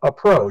of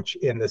approach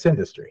in this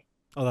industry.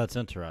 Oh, that's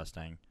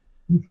interesting.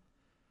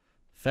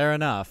 Fair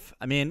enough.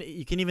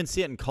 You can even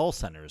see it in call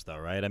centers, though,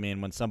 right?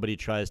 When somebody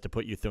tries to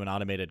put you through an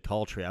automated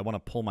call tree, I want to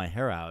pull my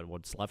hair out,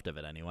 what's left of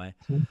it anyway.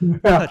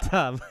 But,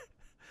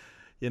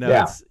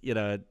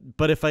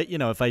 but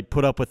if I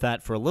put up with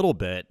that for a little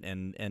bit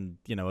and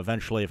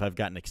eventually if I've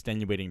got an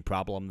extenuating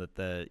problem that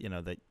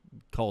the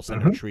call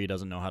center tree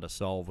doesn't know how to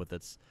solve with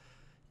its,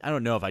 I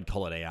don't know if I'd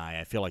call it AI.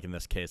 I feel like in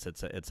this case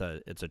it's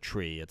a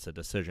tree. It's a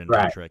decision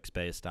matrix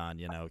based on,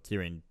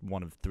 hearing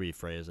one of three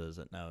phrases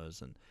it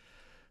knows.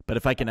 But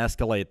if I can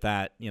escalate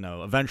that,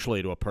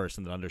 eventually to a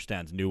person that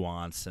understands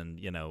nuance and,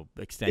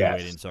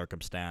 extenuating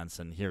circumstance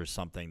and here's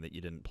something that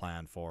you didn't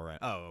plan for.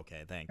 Oh,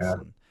 okay, thanks.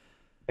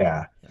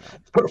 Yeah.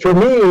 For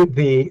me,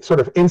 the sort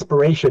of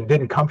inspiration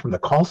didn't come from the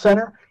call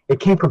center.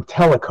 It came from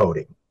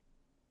telecoding.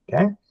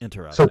 Okay.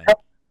 Interesting.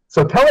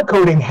 So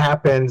telecoding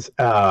happens,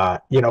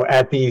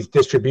 at these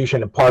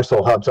distribution and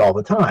parcel hubs all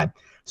the time.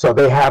 So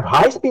they have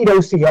high-speed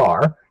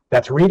OCR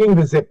that's reading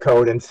the zip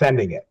code and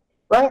sending it,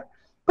 right?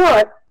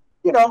 But,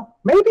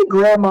 maybe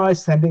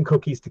grandma's sending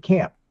cookies to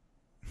camp.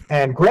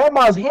 And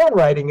grandma's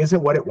handwriting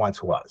isn't what it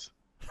once was.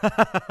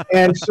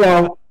 And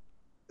so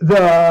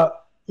the,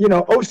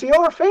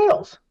 OCR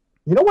fails.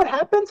 You know what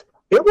happens?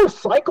 It will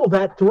cycle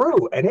that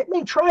through, and it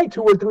may try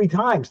 2 or 3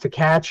 times to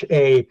catch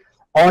an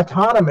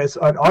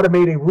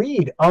automated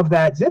read of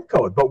that zip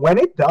code. But when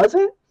it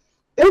doesn't,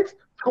 it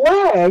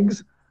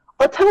flags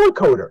a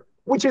telecoder,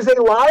 which is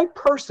a live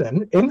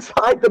person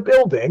inside the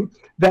building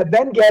that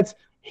then gets,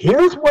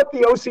 here's what the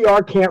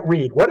OCR can't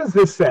read. What does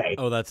this say?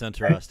 Oh, that's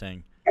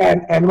interesting.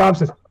 And Mom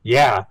says,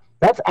 yeah,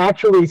 that's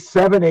actually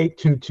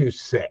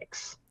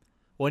 78226.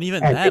 Well, and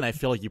even then, I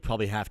feel like you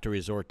probably have to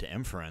resort to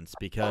inference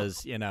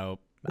because,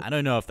 I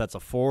don't know if that's a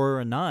 4 or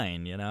a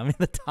 9,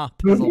 the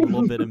top is a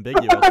little bit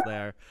ambiguous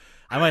there.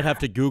 I might have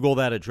to Google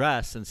that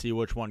address and see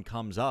which one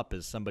comes up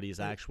as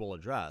somebody's actual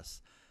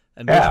address.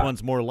 And which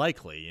one's more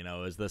likely,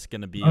 is this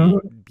going to be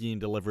being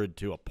delivered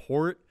to a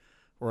port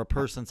or a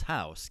person's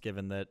house,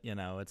 given that,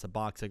 it's a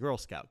box of Girl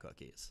Scout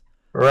cookies?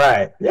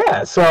 Right.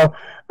 Yeah. So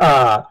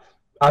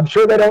I'm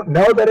sure they don't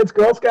know that it's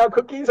Girl Scout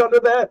cookies under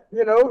that,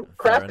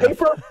 craft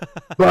paper.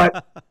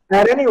 But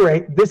at any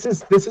rate, this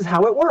is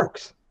how it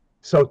works.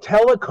 So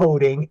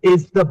telecoding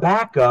is the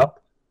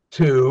backup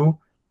to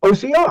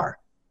OCR.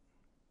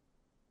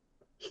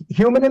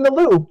 Human in the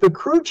loop, the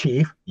crew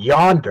chief,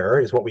 Yonder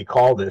is what we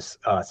call this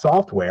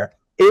software,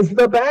 is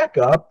the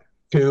backup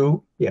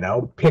to,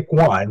 pick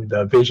one,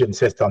 the vision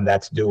system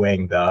that's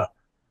doing the,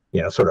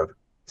 sort of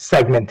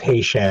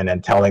segmentation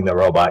and telling the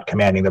robot,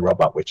 commanding the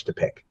robot which to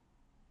pick.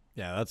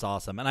 Yeah, that's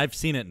awesome. And I've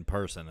seen it in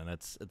person, and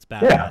it's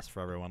badass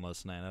for everyone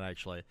listening. And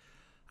actually,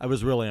 I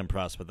was really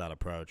impressed with that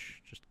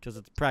approach, just because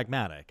it's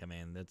pragmatic.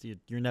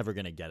 You're never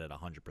going to get it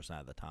 100%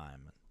 of the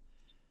time.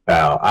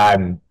 Well,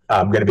 I'm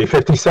going to be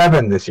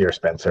 57 this year,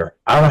 Spencer.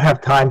 I don't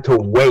have time to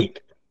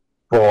wait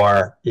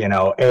for, you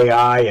know,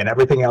 AI and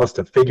everything else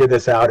to figure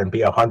this out and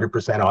be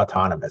 100%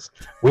 autonomous.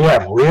 We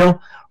have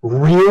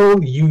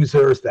real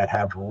users that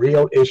have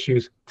real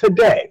issues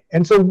today.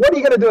 And so what are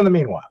you going to do in the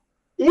meanwhile?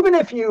 Even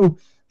if you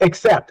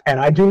accept, and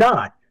I do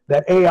not,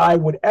 that AI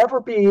would ever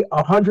be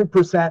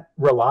 100%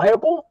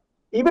 reliable,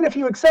 even if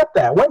you accept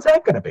that, when's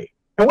that going to be?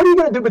 And what are you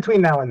going to do between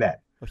now and then?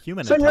 Well,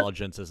 human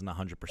intelligence isn't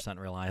 100%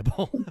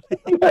 reliable.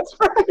 That's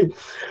right.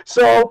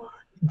 So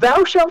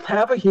thou shalt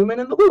have a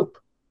human in the loop.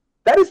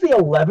 That is the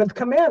 11th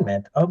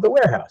commandment of the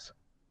warehouse.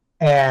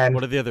 And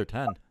what are the other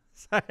 10?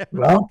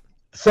 Well,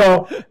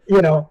 so,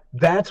 you know,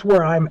 that's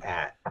where I'm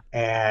at.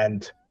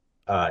 And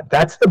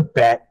that's the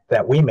bet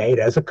that we made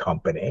as a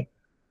company.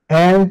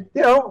 And,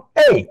 you know,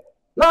 hey,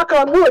 knock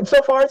on wood,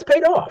 so far it's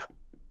paid off.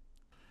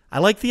 I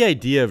like the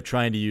idea of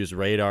trying to use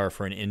radar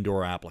for an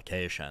indoor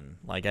application.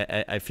 Like,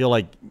 I feel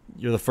like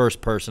you're the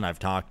first person I've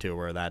talked to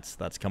where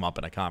that's come up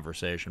in a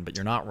conversation, but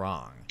you're not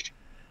wrong.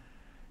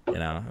 You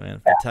know, I mean,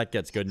 if the tech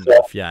gets good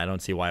enough, yeah, I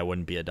don't see why it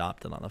wouldn't be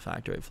adopted on the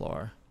factory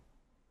floor.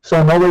 So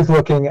I'm always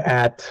looking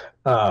at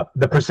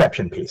the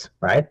perception piece,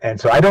 right? And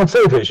so I don't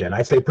say vision,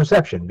 I say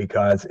perception,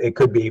 because it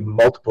could be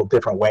multiple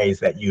different ways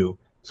that you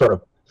sort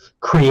of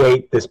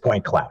create this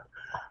point cloud.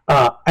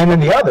 And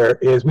then the other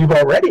is we've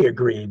already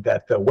agreed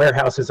that the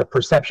warehouse is a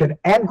perception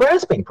and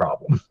grasping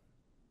problem.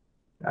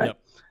 Right?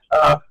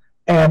 Yep.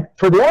 And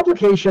for the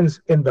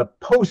applications in the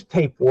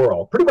post-tape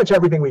world, pretty much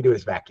everything we do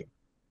is vacuum.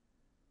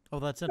 Oh,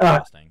 that's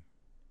interesting.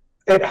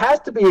 It has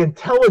to be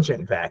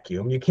intelligent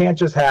vacuum. You can't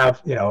just have,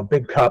 you know, a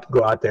big cup,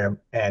 go out there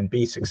and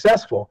be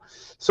successful.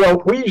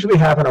 So we usually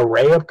have an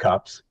array of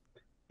cups,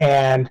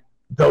 and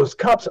those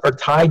cups are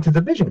tied to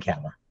the vision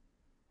camera.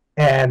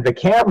 And the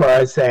camera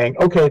is saying,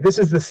 okay, this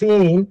is the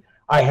scene.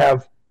 I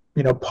have,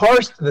 you know,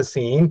 parsed the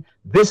scene.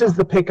 This is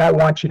the pick I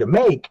want you to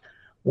make,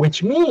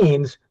 which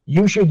means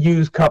you should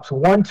use cups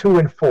 1, 2,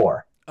 and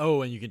 4.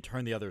 Oh, and you can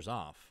turn the others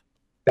off.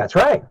 That's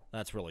right.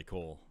 That's really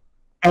cool.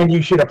 And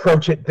you should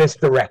approach it this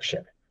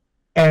direction.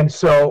 And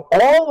so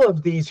all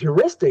of these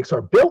heuristics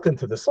are built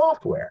into the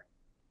software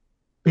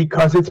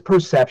because it's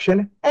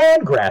perception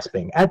and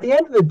grasping. At the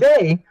end of the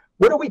day,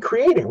 what are we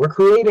creating? We're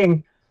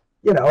creating,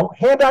 you know,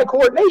 hand-eye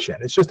coordination.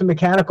 It's just a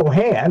mechanical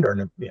hand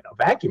or, you know,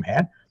 vacuum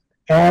hand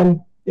and,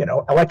 you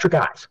know, electric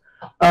eyes.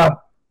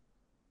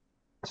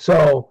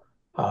 So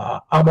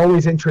I'm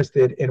always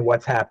interested in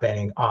what's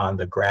happening on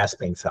the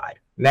grasping side.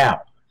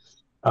 Now,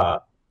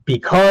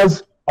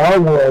 because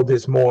our world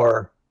is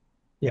more,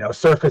 you know,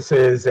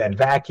 surfaces and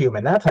vacuum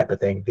and that type of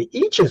thing, the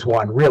eaches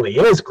one really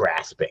is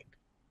grasping.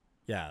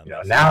 Yeah. You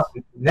know,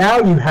 now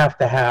you have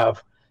to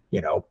have,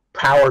 you know,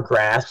 power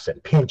grasps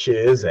and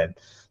pinches and,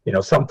 you know,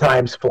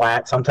 sometimes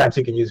flat, sometimes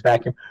you can use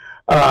vacuum.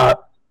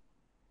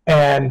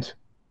 And,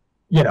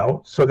 you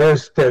know, so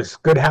there's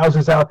good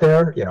houses out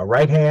there, you know,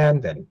 right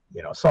hand and,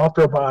 you know, soft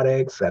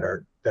robotics that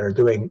are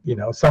doing, you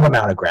know, some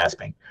amount of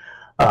grasping.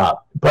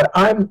 But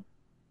I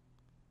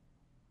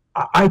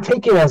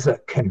take it as a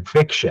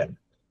conviction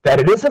that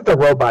it isn't the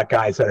robot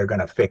guys that are going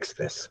to fix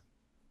this.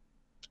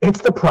 It's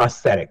the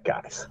prosthetic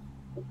guys.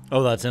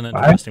 Oh, that's an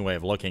interesting way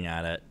of looking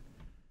at it.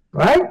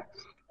 Right?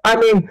 I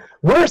mean,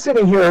 we're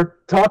sitting here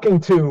talking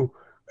to,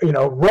 you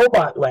know,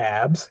 robot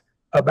labs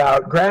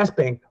about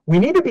grasping. We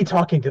need to be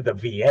talking to the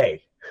VA,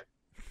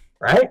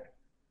 right?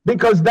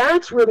 Because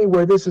that's really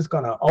where this is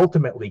going to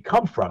ultimately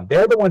come from.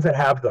 They're the ones that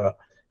have the,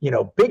 you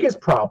know, biggest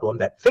problem,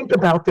 that think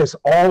about this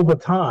all the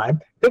time.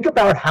 Think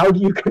about how do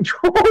you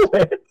control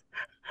it,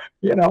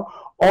 you know,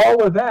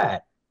 all of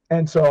that.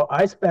 And so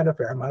I spent a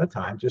fair amount of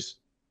time just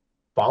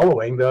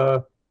following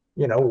the,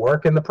 you know,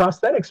 work in the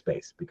prosthetic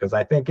space, because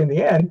I think in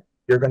the end,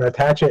 you're going to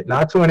attach it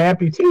not to an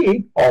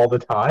amputee all the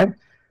time,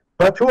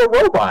 but to a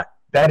robot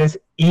that is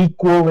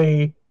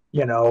equally,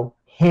 you know,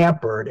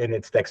 hampered in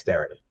its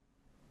dexterity.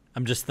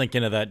 I'm just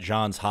thinking of that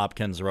Johns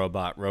Hopkins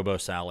robot,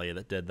 Robo-Sally,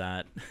 that did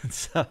that.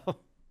 So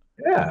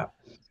yeah.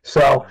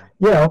 So,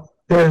 you know,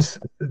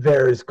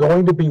 there's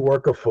going to be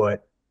work afoot.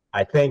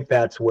 I think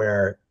that's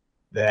where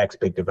the next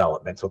big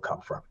developments will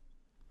come from.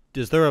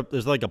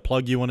 There's like a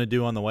plug you want to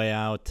do on the way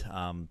out,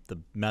 the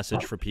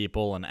message for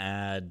people, an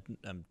ad?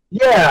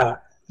 Yeah.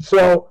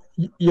 So,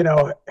 you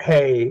know,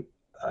 hey,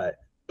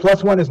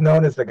 Plus One is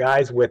known as the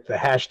guys with the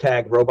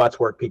hashtag robots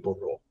work, people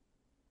rule.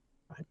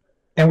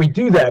 And we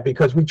do that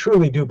because we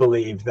truly do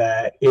believe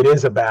that it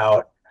is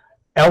about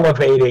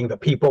elevating the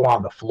people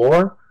on the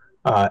floor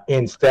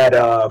instead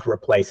of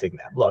replacing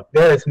them. Look,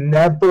 there has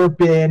never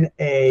been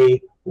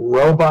a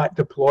robot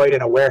deployed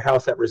in a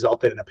warehouse that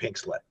resulted in a pink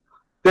slip.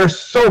 They're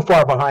so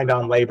far behind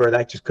on labor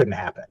that just couldn't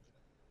happen.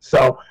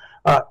 So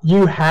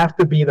you have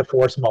to be the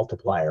force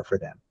multiplier for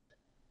them.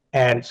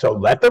 And so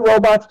let the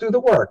robots do the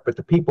work, but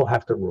the people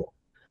have to rule.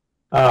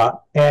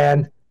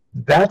 And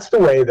that's the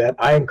way that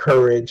I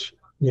encourage,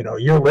 you know,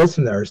 your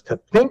listeners to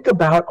think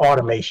about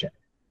automation.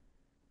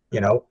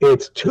 You know,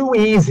 it's too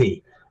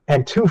easy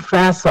and too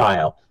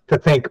facile to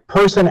think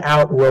person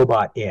out,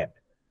 robot in.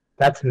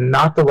 That's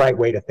not the right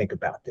way to think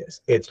about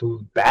this. It's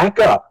back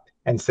up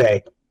and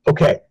say,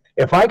 okay,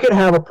 if I could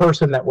have a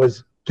person that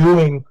was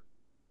doing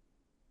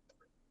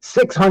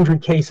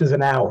 600 cases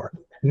an hour,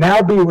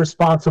 now be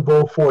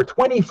responsible for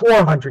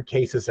 2,400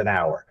 cases an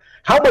hour.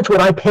 How much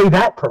would I pay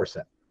that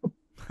person?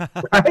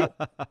 Right?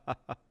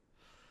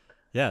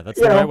 Yeah, that's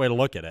the right way to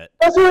look at it.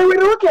 That's the right way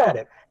to look at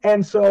it.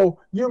 And so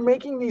you're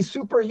making these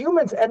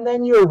superhumans, and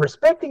then you're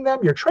respecting them,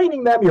 you're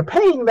training them, you're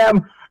paying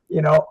them,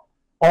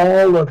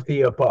 all of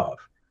the above.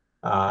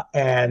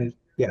 And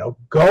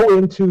go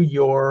into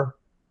your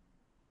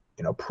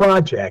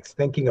projects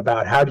thinking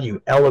about how do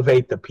you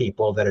elevate the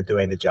people that are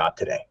doing the job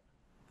today.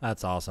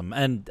 That's awesome.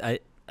 And I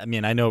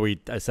mean, I know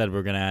I said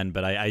we're going to end,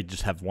 but I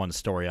just have one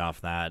story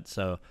off that.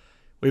 So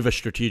we have a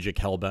strategic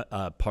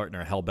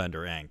partner,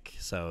 Hellbender Inc.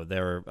 So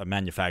they're a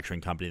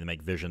manufacturing company that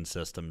make vision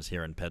systems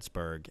here in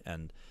Pittsburgh,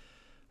 and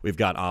we've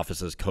got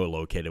offices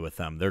co-located with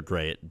them. They're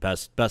great,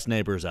 best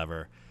neighbors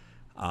ever.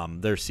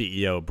 Their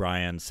CEO,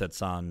 Brian,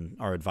 sits on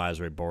our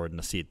advisory board in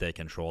the seat they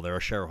control. They're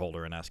a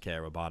shareholder in SKI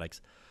Robotics.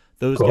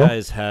 Those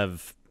guys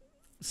have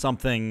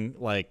something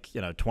like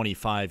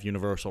 25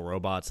 universal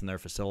robots in their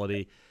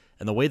facility,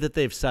 and the way that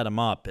they've set them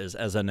up is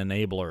as an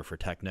enabler for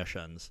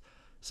technicians.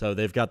 So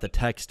they've got the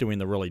techs doing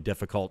the really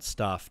difficult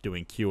stuff,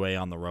 doing QA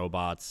on the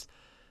robots,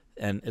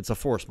 and it's a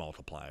force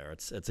multiplier.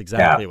 It's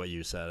exactly what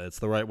you said. It's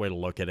the right way to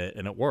look at it,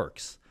 and it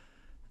works.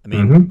 I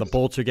mean, the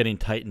bolts are getting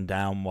tightened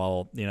down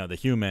while the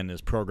human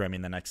is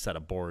programming the next set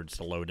of boards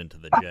to load into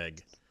the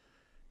jig.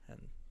 And,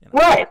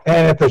 Right,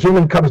 and if the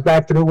human comes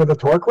back to do it with a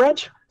torque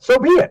wrench, so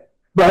be it.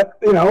 But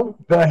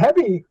the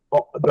heavy,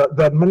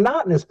 the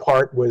monotonous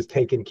part was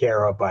taken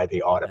care of by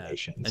the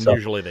automation. And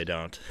usually they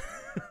don't.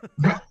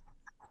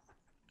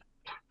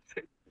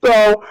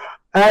 So,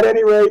 at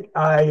any rate,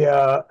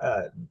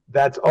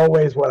 that's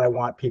always what I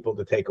want people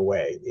to take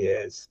away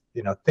is,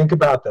 think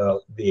about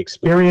the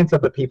experience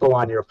of the people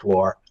on your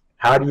floor.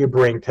 How do you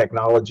bring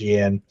technology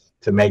in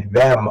to make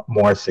them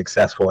more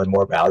successful and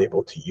more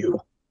valuable to you?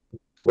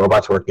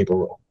 Robots work, people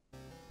rule.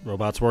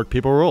 Robots work,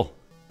 people rule.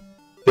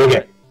 Dig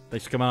it.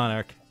 Thanks for coming on,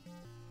 Eric.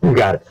 You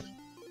got it.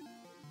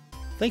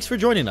 Thanks for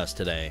joining us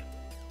today.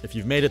 If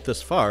you've made it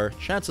this far,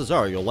 chances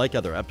are you'll like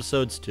other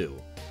episodes too.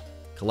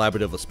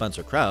 Collaborative with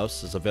Spencer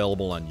Krause is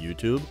available on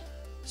YouTube,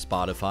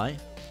 Spotify,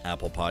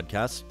 Apple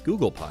Podcasts,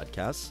 Google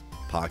Podcasts,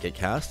 Pocket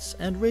Casts,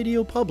 and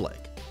Radio Public.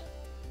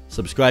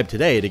 Subscribe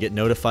today to get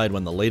notified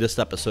when the latest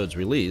episodes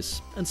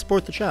release and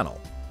support the channel.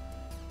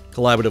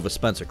 Collaborative with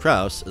Spencer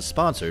Krause is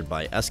sponsored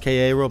by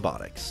SKA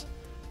Robotics.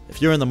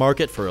 If you're in the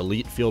market for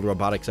elite field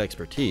robotics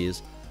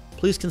expertise,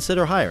 please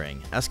consider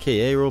hiring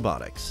SKA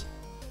Robotics.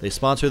 They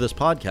sponsor this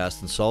podcast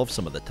and solve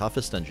some of the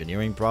toughest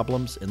engineering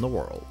problems in the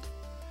world.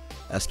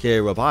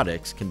 SKA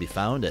Robotics can be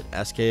found at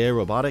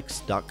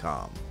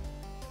skarobotics.com.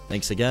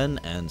 Thanks again,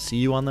 and see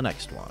you on the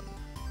next one.